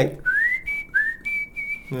sing like,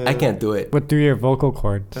 Yeah. I can't do it. But through your vocal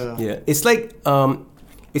cords. Yeah, it's like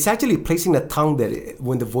it's actually placing the tongue that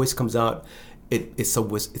when the voice comes out, it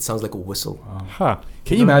sounds like a whistle. Huh.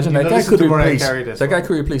 Can you imagine you that know, guy listen could to Mariah replace Carey, that's that guy why.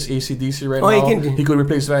 could replace AC/DC right Oh, he now. can- He could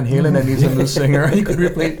replace Van Halen and needs a new singer. He could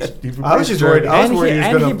replace. I was just worried. I was And worried he was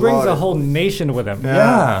gonna he brings blow a out whole nation with him.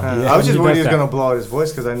 Yeah. I was just He worried does he was that. gonna blow out his voice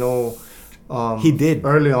because I know He did.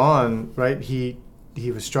 early on, right? He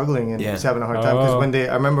was struggling and he Yeah. was having a hard time because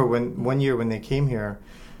Oh. I remember one year when they came here,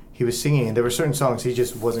 he was singing and there were certain songs he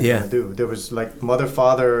just wasn't Yeah. gonna do. There was like Mother,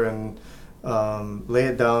 Father, and Lay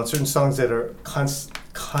It Down. Certain songs that are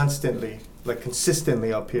constantly, like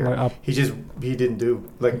consistently up here. Right up. He didn't do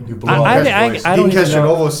like. You blew out I his don't voice. even Dean know.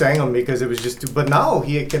 Castronovo sang them because it was just too. But now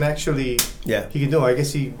he can actually. Yeah. He can do. I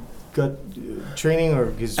guess he got training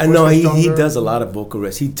or his. I voice know got he stronger. does a lot of vocal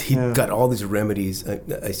rest. He Yeah. got all these remedies.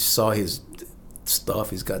 I saw his stuff.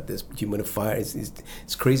 He's got this humidifier.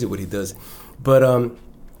 It's crazy what he does. But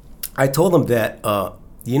I told him that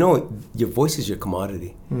you know your voice is your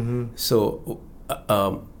commodity. Mm-hmm. So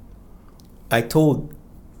I told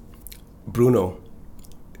Bruno,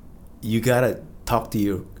 you gotta talk to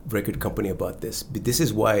your record company about this. But this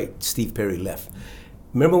is why Steve Perry left.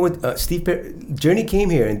 Remember when Steve Perry, Journey came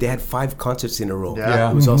here and they had 5 concerts in a row.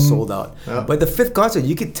 Yeah. It was all sold out. Yeah. But the 5th concert,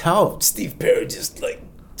 you could tell Steve Perry just like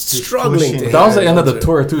struggling pushing to it. That was the hit end of the concert.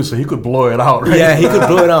 tour too, so he could blow it out, right? Yeah, he could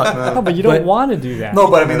blow it out. No, but you don't But- want to do that. No,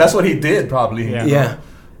 but I mean that's what he did probably. Yeah. Yeah.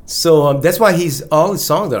 So that's why all his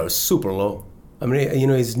songs are super low. I mean, you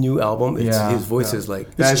know, his new album, Yeah. his voice is like,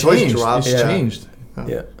 Yeah, It's his voice changed. dropped. It's Yeah. changed.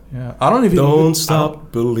 yeah. Yeah. I don't know if he Don't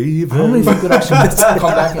stop believing. I don't know if he could actually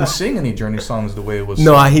come back and sing any Journey songs the way it was.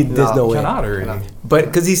 No, there's no way. cannot already. But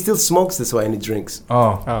because he still smokes this way and he drinks.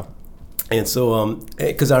 Oh, Oh. And so,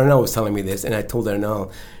 because Arnell was telling me this, and I told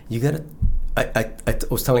Arnell, you gotta. I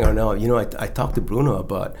was telling Arnell, you know, I talked to Bruno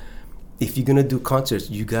about if you're gonna do concerts,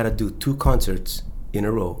 you gotta do 2 concerts in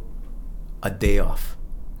a row, a day off.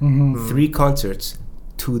 3 concerts,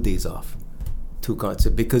 2 days off. 2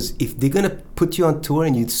 concerts, because if they're gonna put you on tour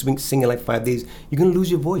and you sing it like 5 days, you're gonna lose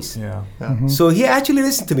your voice. yeah. So he actually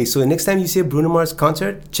listened to me. So the next time you see a Bruno Mars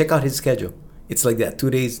concert, check out his schedule. It's like that: 2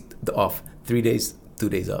 days off, 3 days, 2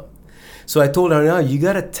 days up. So I told her, now you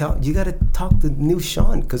gotta talk to Neil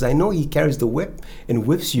Sean, because I know he carries the whip and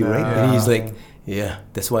whips you, right? And he's like, yeah,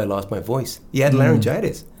 that's why I lost my voice. He had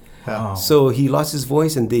laryngitis, Oh. so he lost his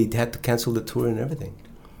voice, and they had to cancel the tour and everything.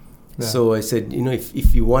 Yeah. So I said, you know,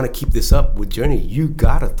 if you want to keep this up with Journey, you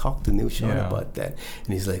gotta talk to Neil Sean Yeah. about that.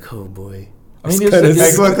 And he's like, oh boy. I mean, It's kinda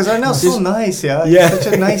is- Like, because Arnell's so nice, yeah. Yeah. He's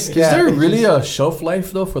such a nice Is guy. there really a shelf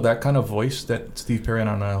life though for that kind of voice that Steve Perry and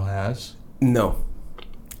Arnell has? No.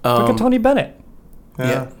 Look at Tony Bennett.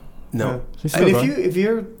 Yeah. No. He's And still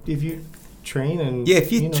if you train and Yeah,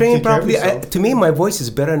 if you know, train take care of properly, yourself. to me, my voice is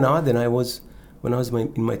better now than I was when I was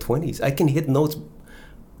in my 20s. I can hit notes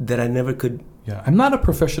that I never could. Yeah, I'm not a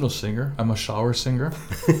professional singer. I'm a shower singer.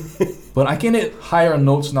 But I can hit higher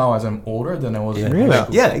notes now as I'm older than I was in Really? high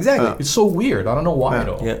school. Yeah, exactly. Yeah. It's so weird. I don't know why Yeah.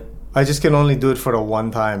 though. Yeah. I just can only do it for the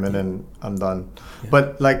one time and then I'm done. Yeah.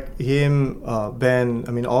 But like him, Ben,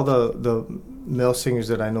 I mean, all the male singers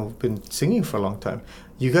that I know have been singing for a long time.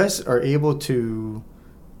 You guys are able to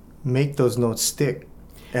make those notes stick,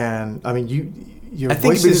 and I mean, your I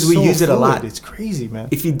think voice because is we so use it a fluid. lot. It's crazy, man.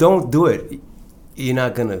 If you don't do it, you're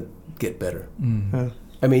not gonna get better. Yeah.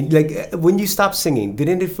 I mean, like when you stop singing,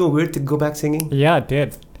 didn't it feel weird to go back singing? Yeah, it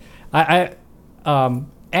did.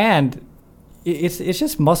 And it's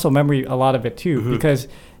just muscle memory, a lot of it too, because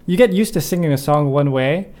you get used to singing a song one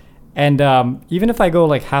way, and even if I go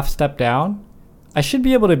like half step down, it should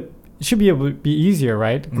be able to be easier,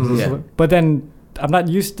 right? Yeah. But then I'm not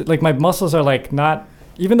used to, like, my muscles are like not,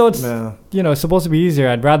 even though it's Yeah. supposed to be easier,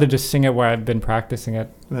 I'd rather just sing it where I've been practicing it.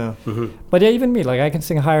 Yeah. But yeah, even me, like, I can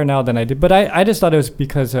sing higher now than I did. But I just thought it was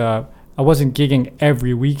because I wasn't gigging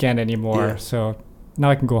every weekend anymore. Yeah. So now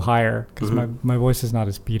I can go higher because my voice is not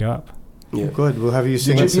as beat up. Yeah. Good. We'll have you Did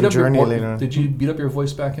sing you, us some Journey later on. did you beat up your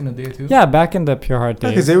voice back in the day too? Yeah, back in the Pure Heart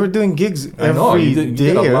days. Because they were doing gigs I know, every you did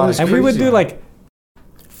day. a It lot. was and we would crazy. do like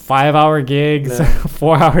 5-hour gigs, Yeah.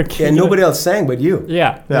 4-hour gigs. Yeah, nobody else sang but you.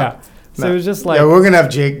 Yeah. So it was just like, yeah, we're gonna have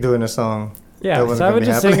Jake doing a song. yeah. that wasn't So I gonna would be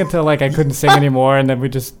just happening. sing until like I couldn't sing anymore, and then we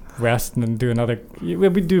just rest and then do another.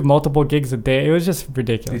 We'd do multiple gigs a day. It was just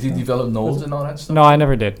ridiculous. Did you develop notes and all that stuff? No, I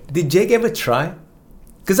never did. Did Jake ever try?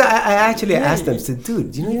 Because I actually Yeah, asked him, said,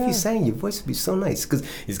 dude, you know, if yeah. you sang, your voice would be so nice. Because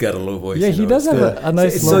he's got a low voice. Yeah, you he know, does it's have good. a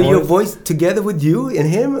nice So low your voice. voice together with you and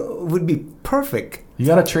him would be perfect. You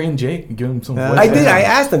gotta train Jake and give him some Yeah. voice. I did. Yeah. I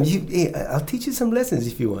asked him, hey, I'll teach you some lessons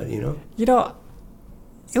if you want, you know.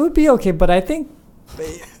 It would be okay, but I think,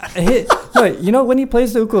 when he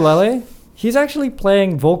plays the ukulele, he's actually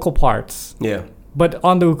playing vocal parts, Yeah. but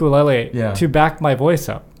on the ukulele Yeah. to back my voice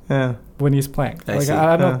up Yeah. when he's playing. I Like see.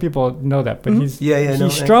 I don't know Yeah. if people know that, but he's Yeah, he no,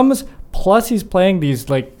 strums plus he's playing these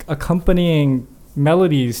like accompanying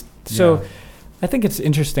melodies. So Yeah. I think it's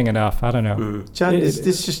interesting enough. I don't know. John, It-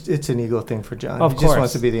 it's an ego thing for John. Of he just course.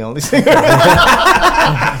 wants to be the only singer.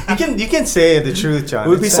 you can say the truth, John. It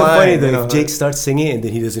would be It's so fine, funny you though know. if Jake starts singing and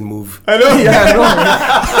then he doesn't move. I know.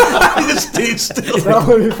 He just stayed still. That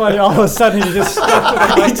would be funny. All of a sudden, he just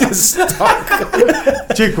He just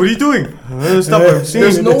stuck. Jake, what are you doing? Stop him singing.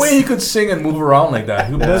 There's no way he could sing and move around like that.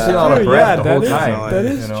 He would That's sing out of true. breath Yeah, the that whole is- time. that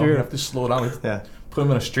is true. You have to slow down. Yeah. Put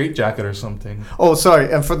him in a straitjacket or something. Oh,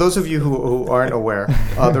 sorry. And for those of you who aren't aware,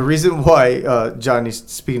 the reason why John is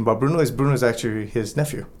speaking about Bruno is Bruno is actually his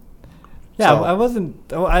nephew. Yeah, So- I wasn't.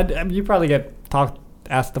 Oh, you probably get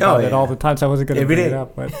asked about Oh, it yeah. all the time, so I wasn't going to Every bring day. it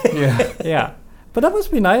up. But Yeah. yeah, but that must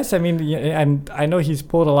be nice. I mean, and I know he's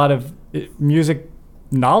pulled a lot of music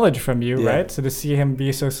knowledge from you, Yeah. right? So to see him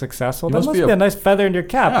be so successful, He that must must be be a- a nice feather in your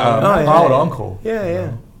cap. Yeah, Oh, yeah, proud yeah. uncle. Yeah, you yeah.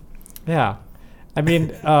 know. Yeah. I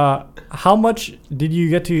mean, how much did you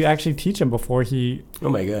get to actually teach him before he? Oh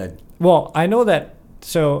my God. Well, I know that.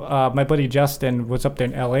 So my buddy Justin was up there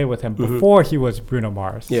in LA with him before he was Bruno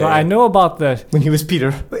Mars. Yeah, so yeah. I know about the. When he was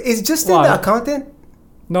Peter. But is Justin Well, the accountant?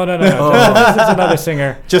 No. Oh. This is another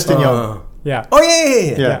singer. Justin Young. Yeah. Oh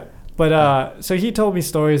yeah. Yeah. But so he told me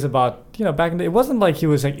stories about back in the, it wasn't like he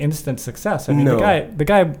was like instant success. I mean No. the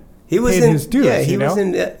guy He was paid in his dues. Yeah, he you was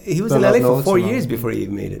know? he was The in LA Love for Notes 4 and all. years before he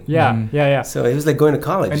made it. Yeah, Mhm. yeah. So it was like going to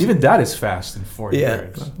college. And even that is fast in 4 yeah,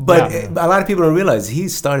 years. but Yeah. a lot of people don't realize he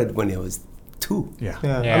started when he was 2. Yeah.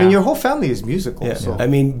 Yeah. Yeah. I mean, your whole family is musical. Yeah, So. I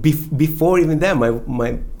mean, before even that, my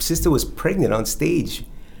sister was pregnant on stage,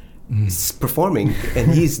 performing,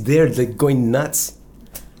 and he's there like going nuts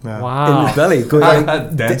Yeah. in Wow. the belly, going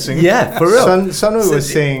like Dancing. Yeah, for real. Sunway So was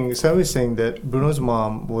the- saying that Bruno's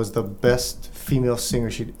mom was the best female singer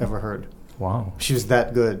she'd ever heard. Wow. She was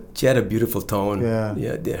that good. She had a beautiful tone. Yeah.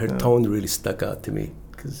 Her Yeah. tone really stuck out to me.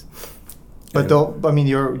 But though, I mean,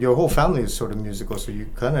 your whole family is sort of musical, so you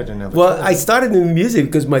kind of didn't have. a Well, choice. I started in music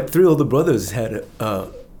because my 3 older brothers had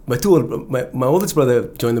my oldest brother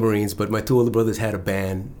joined the Marines, but my 2 older brothers had a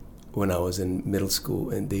band when I was in middle school,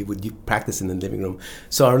 and they would practice in the living room.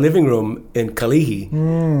 So our living room in Kalihi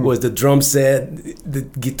was the drum set, the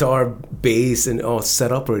guitar, bass, and all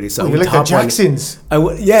set up already. So I You're would like the hop on. Jacksons. I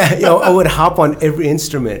would hop on every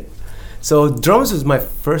instrument. So drums was my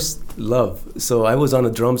first love. So I was on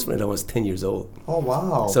the drums when I was 10 years old. Oh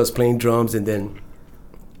wow! So I was playing drums, and then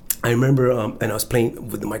I remember, and I was playing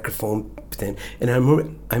with the microphone, and I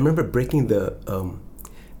remember breaking the,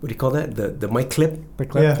 what do you call that? The mic clip. The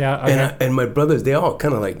clip, Yeah. okay. And my brothers, they all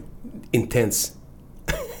kind of like intense.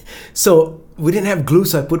 So we didn't have glue,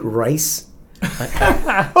 so I put rice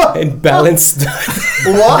and balanced.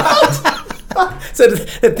 What? So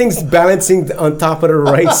the thing's balancing on top of the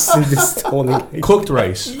rice and just holding Cooked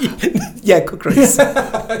rice. Yeah, cooked rice.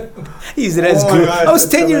 Use it as Oh my glue. gosh, I was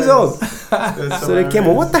that's 10 years old. That's So they came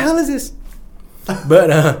on, what the hell is this?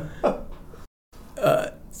 But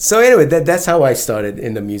so anyway, that's how I started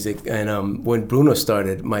in the music. And when Bruno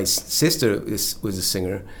started, my sister was a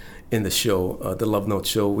singer in the show, the Love Note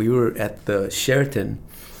show. We were at the Sheraton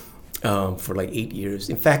for like 8 years.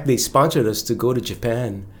 In fact, they sponsored us to go to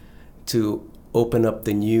Japan to open up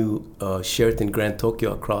the new Sheraton Grand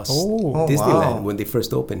Tokyo across Oh, Disneyland wow. when they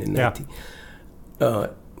first opened in Yeah.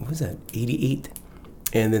 what was that, 88?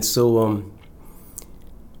 And then so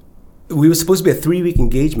we were supposed to be a 3-week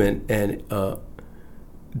engagement, and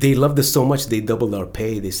they loved us so much they doubled our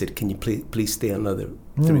pay. They said, can you please stay another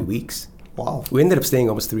 3 weeks? Wow. We ended up staying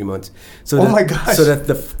almost 3 months. So Oh my gosh. So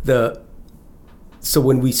that so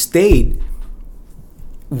when we stayed,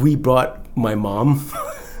 we brought my mom,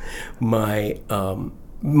 my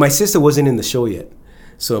sister wasn't in the show yet,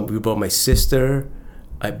 so we brought my sister.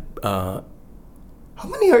 How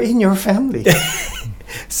many are in your family?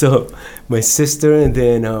 So my sister, and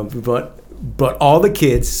then we brought all the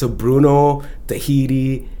kids. So Bruno,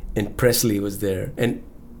 Tahiti, and Presley was there, and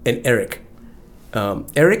Eric.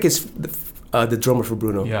 Eric is the drummer for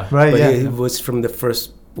Bruno. Yeah. Right, But yeah. he was from the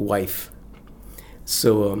first wife.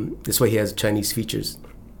 So that's why he has Chinese features.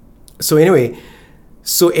 So anyway,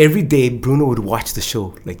 so every day Bruno would watch the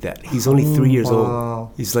show like that. He's only 3 years Wow. old.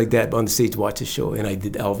 He's like that on the stage, watch the show. And I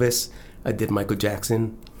did Elvis. I did Michael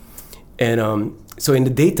Jackson. And so in the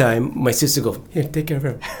daytime, my sister go, here, take care of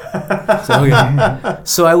him.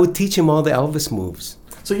 So I would teach him all the Elvis moves.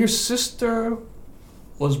 So your sister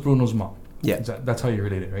was Bruno's mom. Yeah. That's how you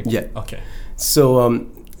related, right? Yeah. Okay. So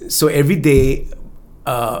so every day,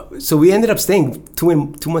 so we ended up staying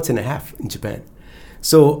 2 months and a half in Japan.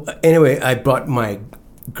 So anyway, I brought my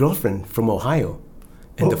girlfriend from Ohio,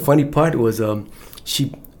 and the funny part was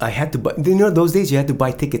I had to buy. You know, those days you had to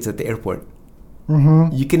buy tickets at the airport.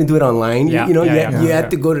 Mm-hmm. You couldn't do it online. Yeah, You know, yeah, you yeah. had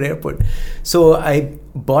to go to the airport. So I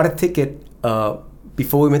bought a ticket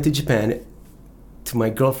before we went to Japan to my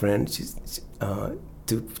girlfriend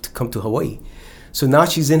to come to Hawaii. So now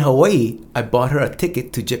she's in Hawaii. I bought her a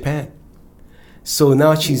ticket to Japan. So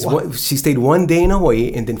now she stayed 1 day in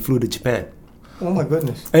Hawaii and then flew to Japan. Oh my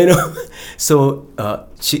goodness. I know. So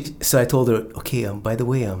I told her, okay, by the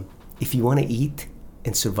way, if you want to eat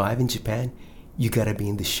and survive in Japan, you gotta be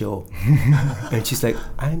in the show. And she's like,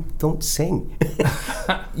 I don't sing.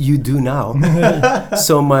 You do now.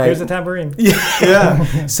 So Here's a tambourine.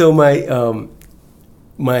 Yeah. so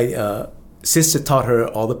my sister taught her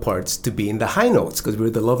all the parts to be in the high notes, because we were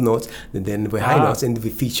the love notes, and then we high notes, and we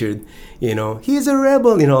featured, he's a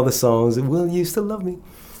rebel in all the songs. Will you still love me?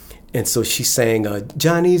 And so she sang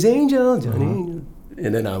Johnny's Angel, Johnny Angel,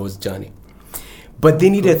 and then I was Johnny. But they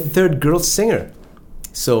needed a third girl singer,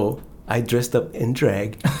 so I dressed up in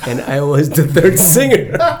drag, and I was the third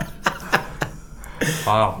singer.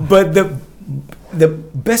 Wow. But the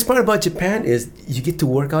best part about Japan is you get to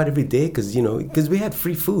work out every day because we had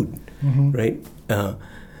free food, right?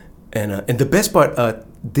 And the best part,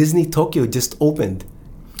 Disney Tokyo just opened,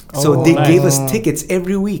 so Oh, they nice. gave us tickets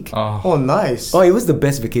every week. Oh, nice. Oh, it was the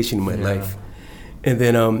best vacation of my life. And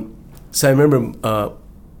then, so I remember,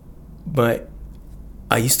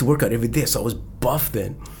 I used to work out every day, so I was buff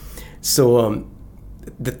then. So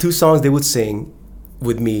the 2 songs they would sing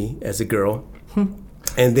with me as a girl,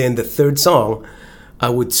 and then the third song, I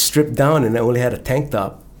would strip down and I only had a tank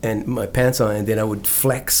top and my pants on, and then I would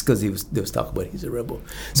flex because they was talking about he's a rebel.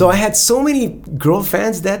 So I had so many girl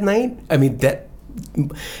fans that night. I mean,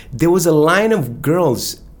 there was a line of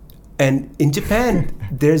girls, and in Japan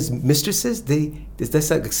there's mistresses. That's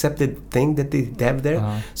an accepted thing that they have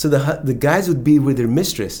there. So the guys would be with their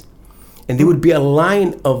mistress, and there would be a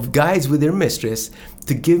line of guys with their mistress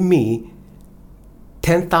to give me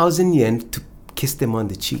 10,000 yen to kiss them on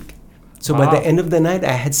the cheek. So by the end of the night,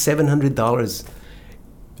 I had $700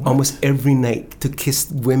 almost every night to kiss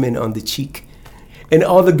women on the cheek. And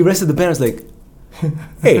all the rest of the band was like,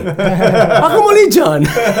 hey, how come only John?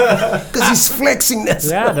 Because he's flexing that.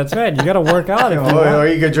 Yeah, that's right. You got to work out. If you Oh, want. or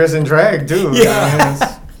you could dress in drag too.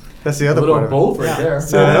 Yeah. That's the A other little part. of both right there.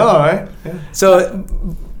 So, I know, right? Yeah. So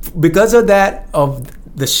because of that, of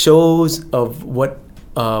the shows of what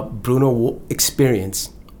Bruno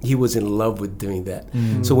experienced, he was in love with doing that.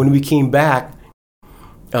 So when we came back,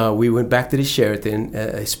 we went back to the Sheraton,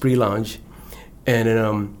 Esprit Lounge,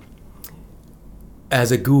 and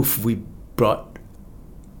as a goof, we brought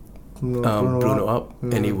Bruno Up,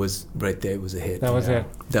 and he was right there. It was a hit. That was it.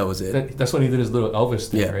 That was it. That's when he did his little Elvis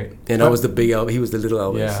thing, Yeah, right? and I was the big Elvis. He was the little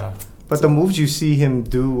Elvis. Yeah. But the moves you see him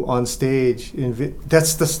do on stage,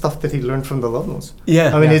 that's the stuff that he learned from the Love Notes.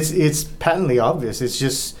 Yeah. I mean, Yeah. it's patently obvious. It's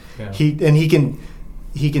just Yeah.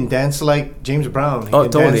 he can dance like James Brown. He Oh,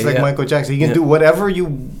 can totally, dance like yeah. Michael Jackson. He can Yeah. do whatever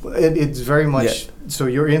you. It's very much so.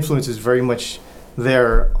 Your influence is very much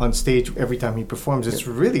there on stage every time he performs. It's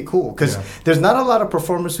really cool because Yeah. there's not a lot of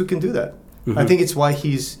performers who can do that. I Mhm. think it's why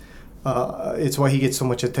it's why he gets so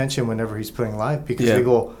much attention whenever he's playing live because Yeah. they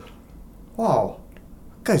go, "Wow,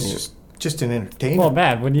 guy's Yeah. just an entertainer." Well,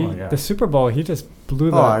 man, when Oh, yeah. the Super Bowl, he just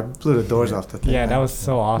blew the. Oh, I blew the doors off the thing. yeah, that was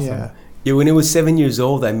so awesome. Yeah. Yeah, when he was 7 years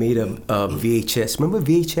old, I made a VHS. Remember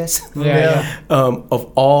VHS? Yeah.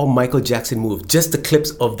 Of all Michael Jackson moves, just the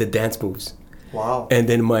clips of the dance moves. Wow. And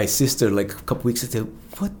then my sister, like a couple weeks ago, said,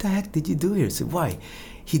 "What the heck did you do here?" I said, "Why?"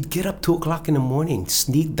 He'd get up 2:00 in the morning,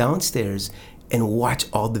 sneak downstairs, and watch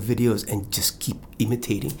all the videos and just keep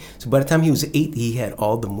imitating. So by the time he was 8, he had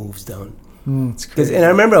all the moves down. It's crazy. And I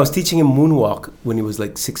remember I was teaching him moonwalk when he was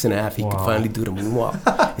like 6.5. He could Wow. finally do the moonwalk.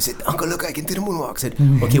 He said, "Uncle, look, I can do the moonwalk." I said,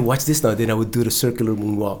 "Okay, watch this now." Then I would do the circular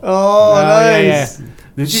moonwalk. Oh, yeah, nice. yeah.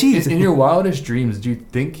 Did you, Jeez. in your wildest dreams, do you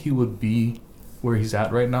think he would be where he's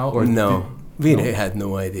at right now? Or No, we no? had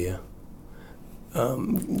no idea.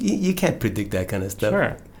 You can't predict that kind of stuff.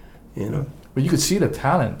 Sure. You know. But you could see the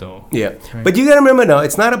talent, though. Yeah, Right. but you gotta remember now,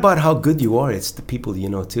 it's not about how good you are; it's the people you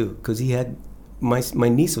know too. Because he had my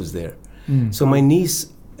niece was there, so my niece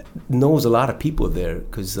knows a lot of people there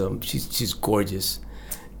because she's gorgeous,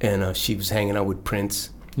 and she was hanging out with Prince,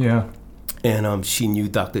 Yeah. and she knew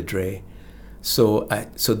Dr. Dre, so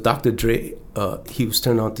Dr. Dre, he was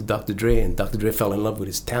turned on to Dr. Dre, and Dr. Dre fell in love with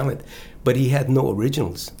his talent, but he had no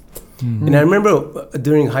originals. And I remember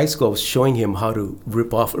during high school, I was showing him how to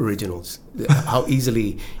rip off originals, how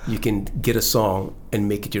easily you can get a song and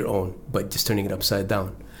make it your own by just turning it upside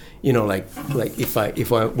down. You know, like if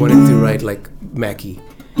I wanted to write like Mackie,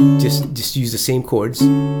 just use the same chords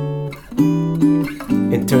and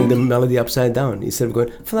turn the melody upside down instead of going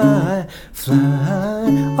fly,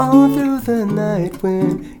 fly all through the night.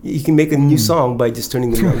 When you can make a new song by just turning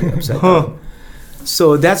the melody upside down.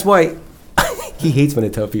 So that's why. He hates when I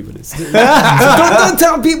tell people this. So don't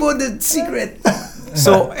tell people the secret.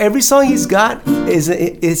 So every song he's got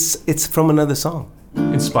it's from another song.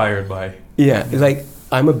 Inspired by. Yeah, like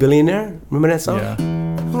I'm a Billionaire. Remember that song? Yeah.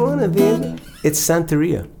 I wanna be. It's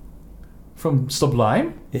Santeria. From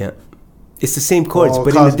Sublime? Yeah, it's the same chords Oh,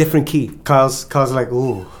 but in a different key. Kyle's like,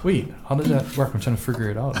 ooh. Wait, how does that work? I'm trying to figure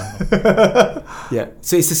it out now. Yeah,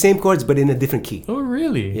 so it's the same chords but in a different key. Oh,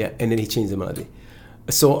 really? Yeah, and then he changed the melody.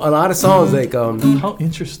 So a lot of songs like How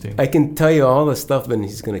interesting. I can tell you all the stuff, and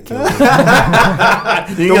he's gonna kill me.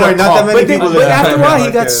 Don't worry, not that many But, then, people. but that- after a while, he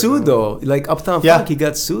like got that. sued though. Like Uptown Yeah. Funk, he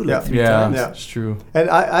got sued like Yeah. 3 yeah, times. Yeah. it's true. And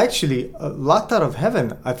I actually, Locked Out of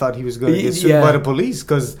Heaven, I thought he was going to get sued Yeah. by the police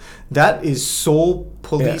because that is so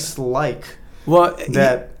police-like Well,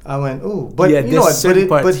 that I went, ooh. But Yeah, you know there's what? certain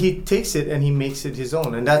parts. But he takes it and he makes it his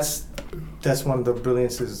own. And that's one of the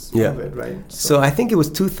brilliances Yeah. of it, right? so I think it was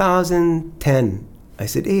 2010. I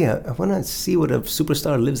said, "Hey, I want to see what a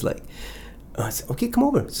superstar lives like." I said, "Okay, come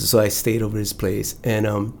over." So I stayed over his place, and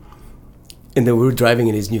then we were driving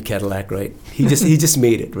in his new Cadillac, right? He just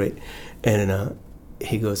made it, right? And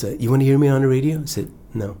he goes, "You want to hear me on the radio?" I said,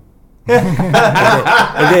 "No."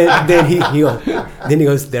 then he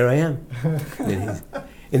goes, "There I am."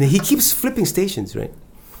 And then he keeps flipping stations, right?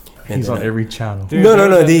 And He's then on every channel. Dude, no. there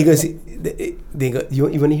was Then he goes, they go, you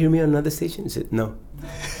want to hear me on another station? I said, "No."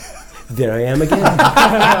 There I am again.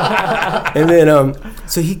 And then,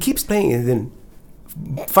 so he keeps playing. And then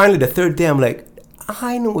finally, the third day, I'm like,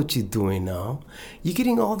 I know what you're doing now. You're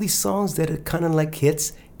getting all these songs that are kind of like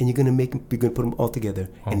hits, and you're gonna put them all together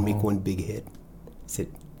and make one big hit. I said,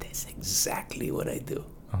 that's exactly what I do.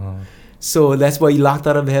 So that's why you Locked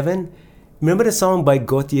Out of Heaven. Remember the song by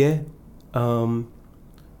Gautier?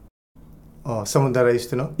 Oh, someone that I used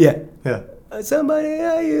to know? Yeah. Yeah. Somebody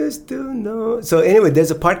I used to know. So anyway,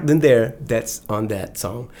 there's a part in there that's on that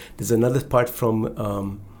song. There's another part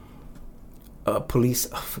from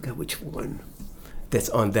Police. I forgot which one. That's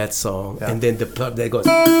on that song. Yeah. And then the part that goes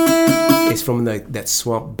is from that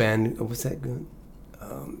Swamp band. What's that?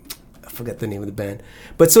 I forgot the name of the band.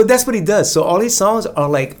 But so that's what he does. So all his songs are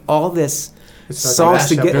like all this. It's like a Songs mashup.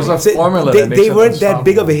 together. There's a So formula They, that makes they it weren't that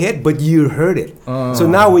big of a ensemble. hit, but you heard it. So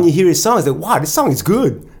now when you hear his songs, like, wow, this song is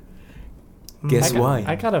good. Guess why?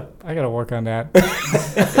 I gotta work on that.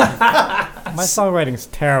 My songwriting's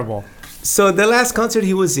terrible. So the last concert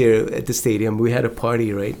he was here at the stadium, we had a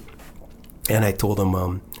party, right? And I told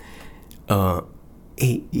him,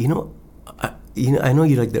 hey, I know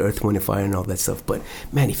you like the Earth, Wind, and Fire and all that stuff, but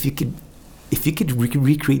man, if you could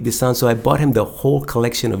recreate this sound, so I bought him the whole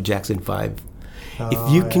collection of Jackson 5.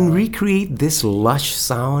 If you can recreate this lush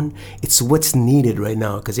sound, it's what's needed right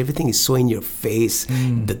now, because everything is so in your face,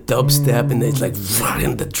 the dubstep, and it's like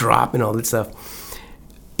and the drop and all that stuff.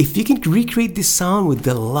 If you can recreate this sound with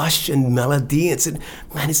the lush and melody, and said,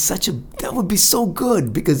 man, that would be so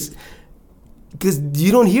good, because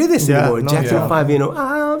you don't hear this anymore. Jackson 5,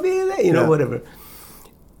 I'll be there, whatever.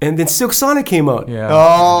 And then Silk Sonic came out. Yeah.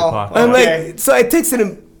 Oh, I'm like, so I texted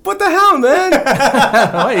him, what the hell, man?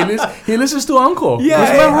 he listens to Uncle. Yeah,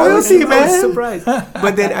 Where's my royalty, I man? was surprised.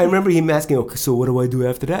 But then I remember him asking, okay, so what do I do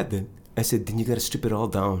after that then? I said, then you got to strip it all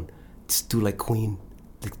down. Just do like Queen.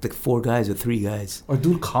 Like 4 guys or 3 guys. Or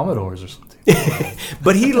do Commodores or something.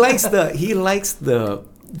 But he likes the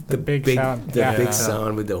big sound. The big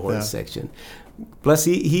sound with the horn section. Plus,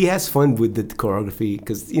 he has fun with the choreography,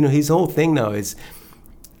 because his whole thing now is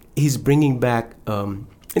he's bringing back.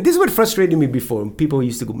 And this is what frustrated me before. People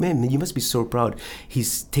used to go, man, you must be so proud.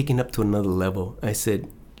 He's taking up to another level. I said,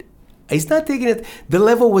 he's not taking it. The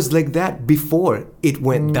level was like that before it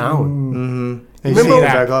went down. Mm-hmm. Remember it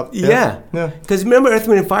back up? Yeah. Because remember Earth,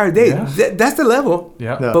 Wind, and Fire Day? Yeah. That's the level.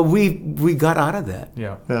 Yeah. But we got out of that.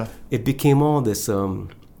 Yeah. It became all this, I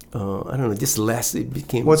don't know, just less. It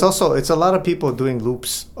became... Well, it's a lot of people doing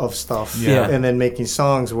loops of stuff and then making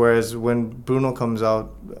songs, whereas when Bruno comes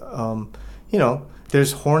out,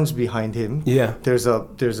 there's horns behind him. Yeah.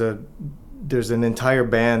 There's an entire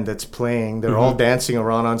band that's playing. They're all dancing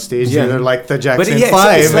around on stage. Yeah. They're like the Jackson But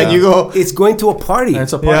 5, it's like, and you go, it's going to a party. And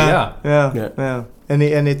it's a party, yeah.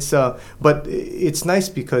 And it's but it's nice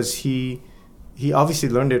because he obviously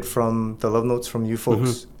learned it from the love notes from you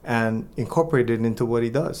folks and incorporated it into what he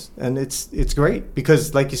does, and it's great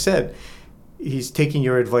because, like you said, he's taking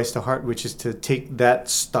your advice to heart, which is to take that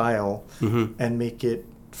style and make it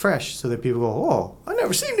fresh, so that people go, oh, I've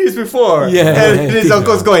never seen these before. Yeah. And his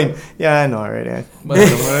uncle's going, yeah, I know already. But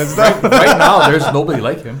right now, there's nobody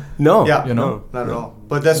like him. No. Yeah, no. not at all.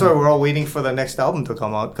 But that's why we're all waiting for the next album to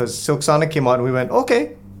come out, because Silk Sonic came out and we went,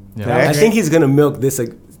 okay. Yeah. I think he's going to milk this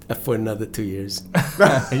for another 2 years.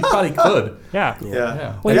 He probably could. Yeah.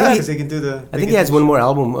 Yeah. Well, Yeah, he- because they can do the... I think he has one more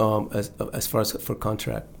album as far as for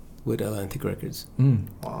contract with Atlantic Records.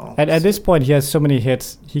 Wow. At this point, he has so many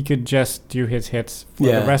hits. He could just do his hits for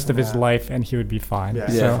Yeah. the rest of his life, and he would be fine. Yeah,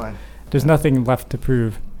 So fine. there's nothing left to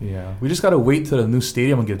prove. Yeah. We just got to wait till the new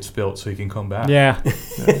stadium gets built so he can come back. Yeah. I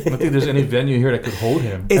don't think there's any venue here that could hold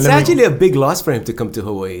him. It's actually a big loss for him to come to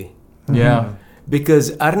Hawaii. Yeah.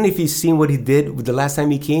 Because I don't know if you've seen what he did with the last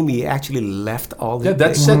time he came. He actually left all the... Yeah,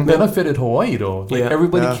 that set benefited Hawaii, though. Like,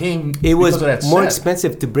 everybody came It was because of that more set.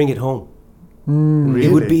 expensive to bring it home. Really?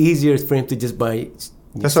 It would be easier for him to just buy...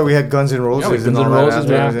 That's why we had Guns N' Roses. Yeah, with and Guns all N' that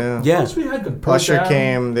Roses, afterwards, Yeah. yeah. Plus we had Pearl Usher Jam.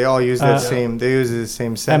 came. They all used that same. They used the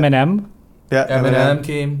same set. Eminem, Yeah, Eminem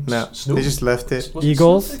came. No, Snoop. they just left it. Was it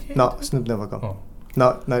Eagles? Snoop that came? No, Snoop never come. Oh.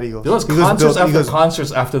 Not Eagles. There was Eagles concerts built- after Eagles-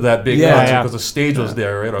 concerts after that big Yeah. concert Yeah. because the stage was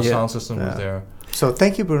there, right? Our Yeah. sound system was Yeah. there. So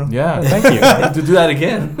thank you, Bruno. Yeah, Thank you. to do that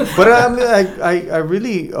again. But I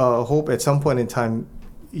really hope at some point in time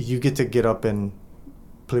you get up and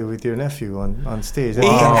play with your nephew on stage. That'd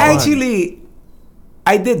be He kinda fun. actually...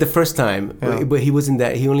 I did the first time, Yeah. but he wasn't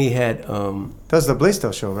that. He only had... That was the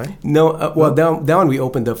Blaisdell show, right? No, that one we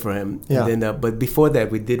opened up for him. Yeah. And then, but before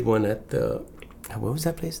that, we did one at the... What was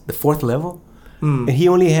that place? The 4th Level? Mm. And he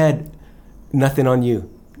only had Nothing on You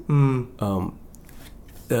Mm.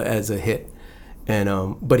 as a hit. And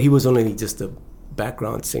but he was only just a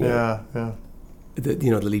background singer. Yeah.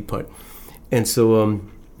 The lead part. And so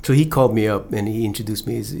so he called me up and he introduced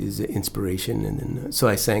me as his inspiration, and then so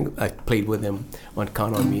I played with him on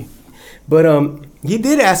Count on Me. But he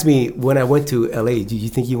did ask me when I went to LA, do you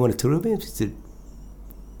think you want to tour with me? He said,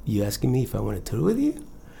 you asking me if I want to tour with you?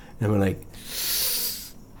 And I'm like,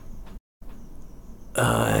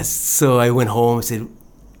 so I went home and said,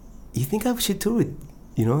 you think I should tour with,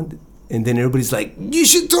 and then everybody's like, you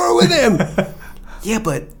should tour with him. Yeah,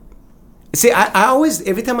 but see, I always,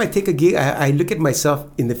 every time I take a gig, I look at myself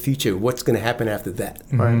in the future, what's going to happen after that.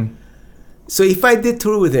 Right. So if I did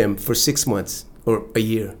tour with him for 6 months or a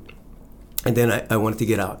year, and then I wanted to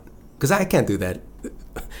get out, because I can't do that,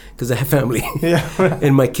 because I have family. Yeah.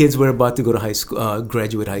 And my kids were about to go to high school,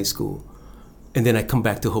 graduate high school, and then I come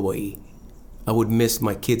back to Hawaii. I would miss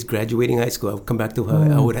my kids graduating high school. I would come back to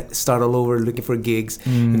Hawaii. I would start all over looking for gigs,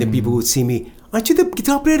 and then people would see me. Aren't you the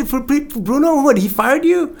guitar player for Bruno? What, he fired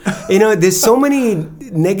you? There's so many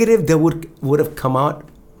negative that would have come out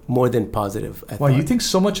more than positive. I Wow, thought. you think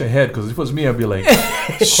so much ahead, because if it was me, I'd be like,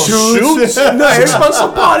 Shoots. No, 6 months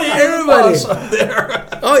apart, everybody. there.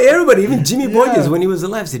 Oh, everybody, even Jimmy Yeah. Borges, when he was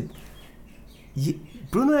alive, said,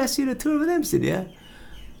 Bruno asked you to tour with him. I said, yeah.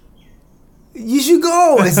 You should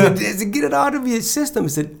go. I said, get it out of your system. I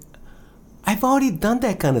said, I've already done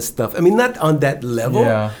that kind of stuff. I mean, not on that level,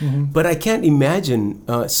 Yeah. but I can't imagine.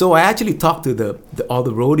 So I actually talked to all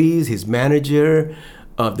the roadies, his manager,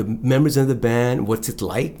 the members of the band, what's it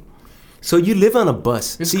like. So you live on a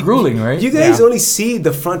bus. It's grueling, right? You guys Yeah. only see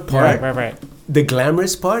the front part, Right. the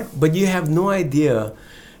glamorous part, but you have no idea.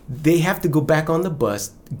 They have to go back on the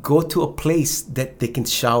bus, go to a place that they can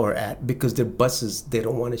shower at, because their buses, they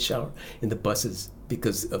don't want to shower in the buses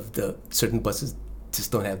because of the certain buses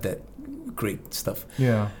just don't have that great stuff.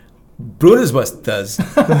 Yeah. Bruno's bus does.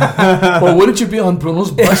 Well, wouldn't you be on Bruno's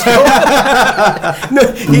bus? No,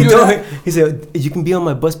 he said, you can be on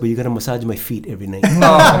my bus, but you got to massage my feet every night. I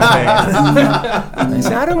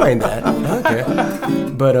said, I don't mind that. Okay.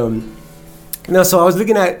 But, no, so I was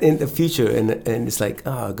looking at in the future, and it's like,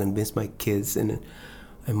 I'm going to miss my kids, and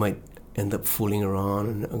I might end up fooling around,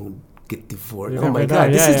 and I'm going to get divorced. You Oh, my never God,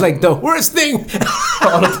 know. this Yeah, is like the worst thing.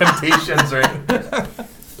 All the temptations, right?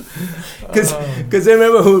 Because I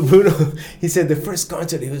remember when Bruno, he said the first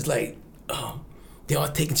concert, he was like, they're all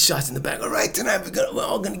taking shots in the back. All right, tonight we're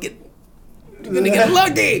all going to get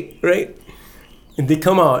lucky, right? And they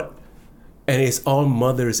come out, and it's all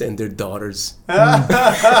mothers and their daughters. There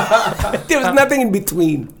was nothing in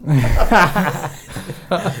between.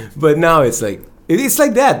 But now it's like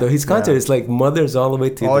that though. His concert is like mothers all the way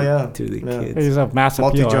to the kids. He's a massive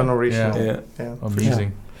appeal, right? Multi-generational. Yeah.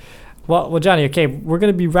 Amazing. Well, Johnny, okay, we're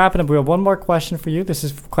going to be wrapping up. We have one more question for you. This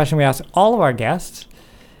is a question we ask all of our guests.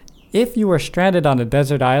 If you were stranded on a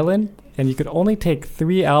desert island and you could only take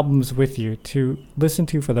 3 albums with you to listen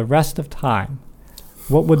to for the rest of time,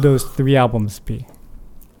 what would those 3 albums be?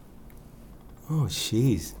 Oh,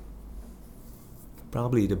 jeez.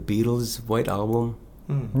 Probably the Beatles' White Album.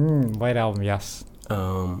 White Album, yes.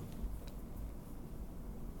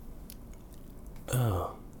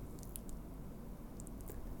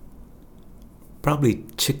 Probably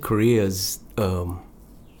Chick Corea's one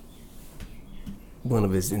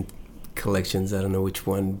of his collections. I don't know which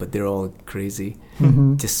one, but they're all crazy.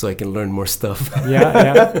 Just so I can learn more stuff.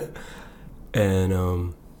 Yeah. And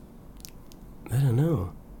I don't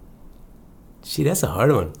know. Gee, that's a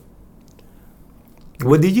hard one.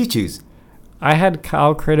 What did you choose? I had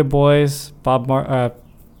Kyle Crater Boys,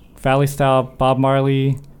 Valley Style, Bob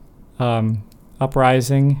Marley,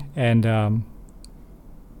 Uprising, and I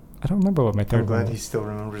don't remember what my I'm third one glad he was. still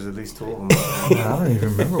remembers at least 2 of them. I don't even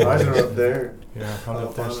remember what Mine it are is. up there. Yeah, probably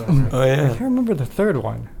up there Kalapana. somewhere. Oh I yeah, can't remember the third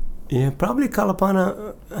one. yeah. Probably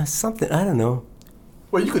Kalapana something. I don't know.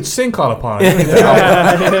 Well, you could sing Call Upon. Just give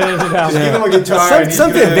him a guitar. and he's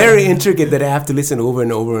Something gonna- very intricate that I have to listen over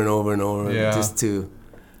and over and over and over Yeah. just to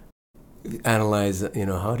analyze.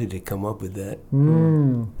 How did they come up with that?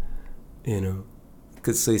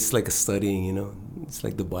 Because it's like a study. It's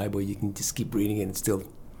like the Bible. You can just keep reading it and still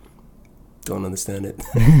don't understand it.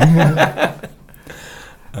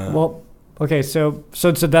 Well, okay, so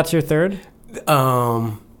that's your third?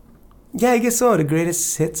 Yeah, I guess so. The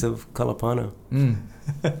greatest hits of Kalapana.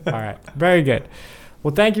 All right, very good.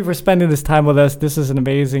 Well, thank you for spending this time with us. This is an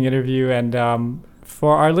amazing interview, and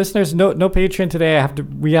for our listeners, no Patreon today.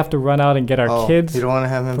 We have to run out and get our kids You don't want to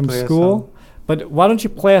have him from play a school. But why don't you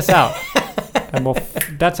play us out? And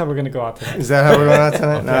that's how we're gonna go out song? today. Is that how we're going out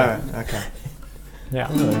tonight? Okay. All right. Okay. Yeah.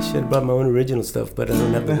 I should have brought my own original stuff, but I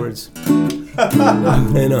don't have the words.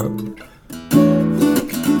 I know.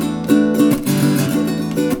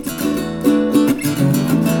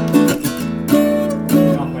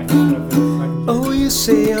 Oh, you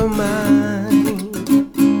say I'm mine,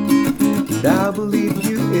 and I believe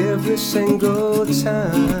you every single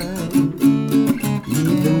time.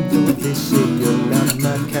 Even though they say you're not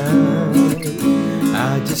my kind,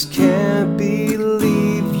 I just can't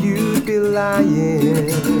believe you'd be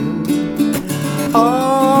lying.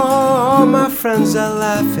 All my friends are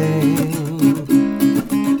laughing,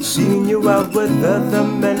 seeing you out with other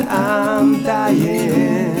men, I'm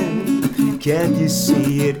dying. Can't you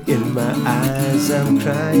see it in my eyes? I'm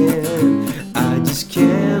crying. I just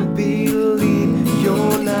can't believe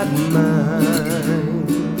you're not mine.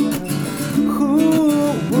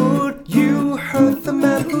 Who would you hurt the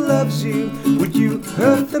man who loves you? Would you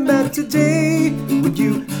hurt the man today? Would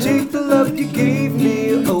you take the love you gave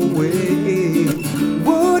me away?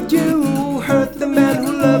 Would you hurt the man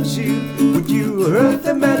who loves you? Would you hurt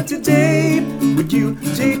the man today? Would you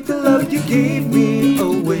take the love you gave me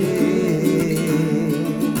away?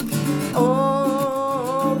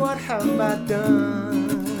 Oh,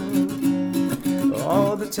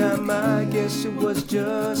 time, I guess it was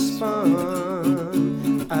just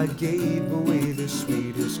fun. I gave away the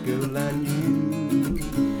sweetest girl I knew.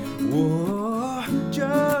 Whoa,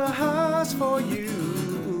 just for you.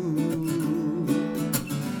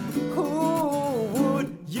 Oh,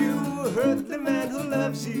 would you hurt the man who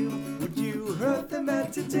loves you? Would you hurt the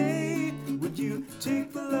man today? Would you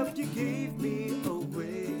take the love you gave me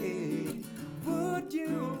away? Would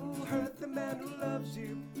you hurt the man who loves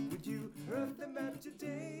you? Would you hurt the man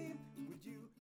today? Would you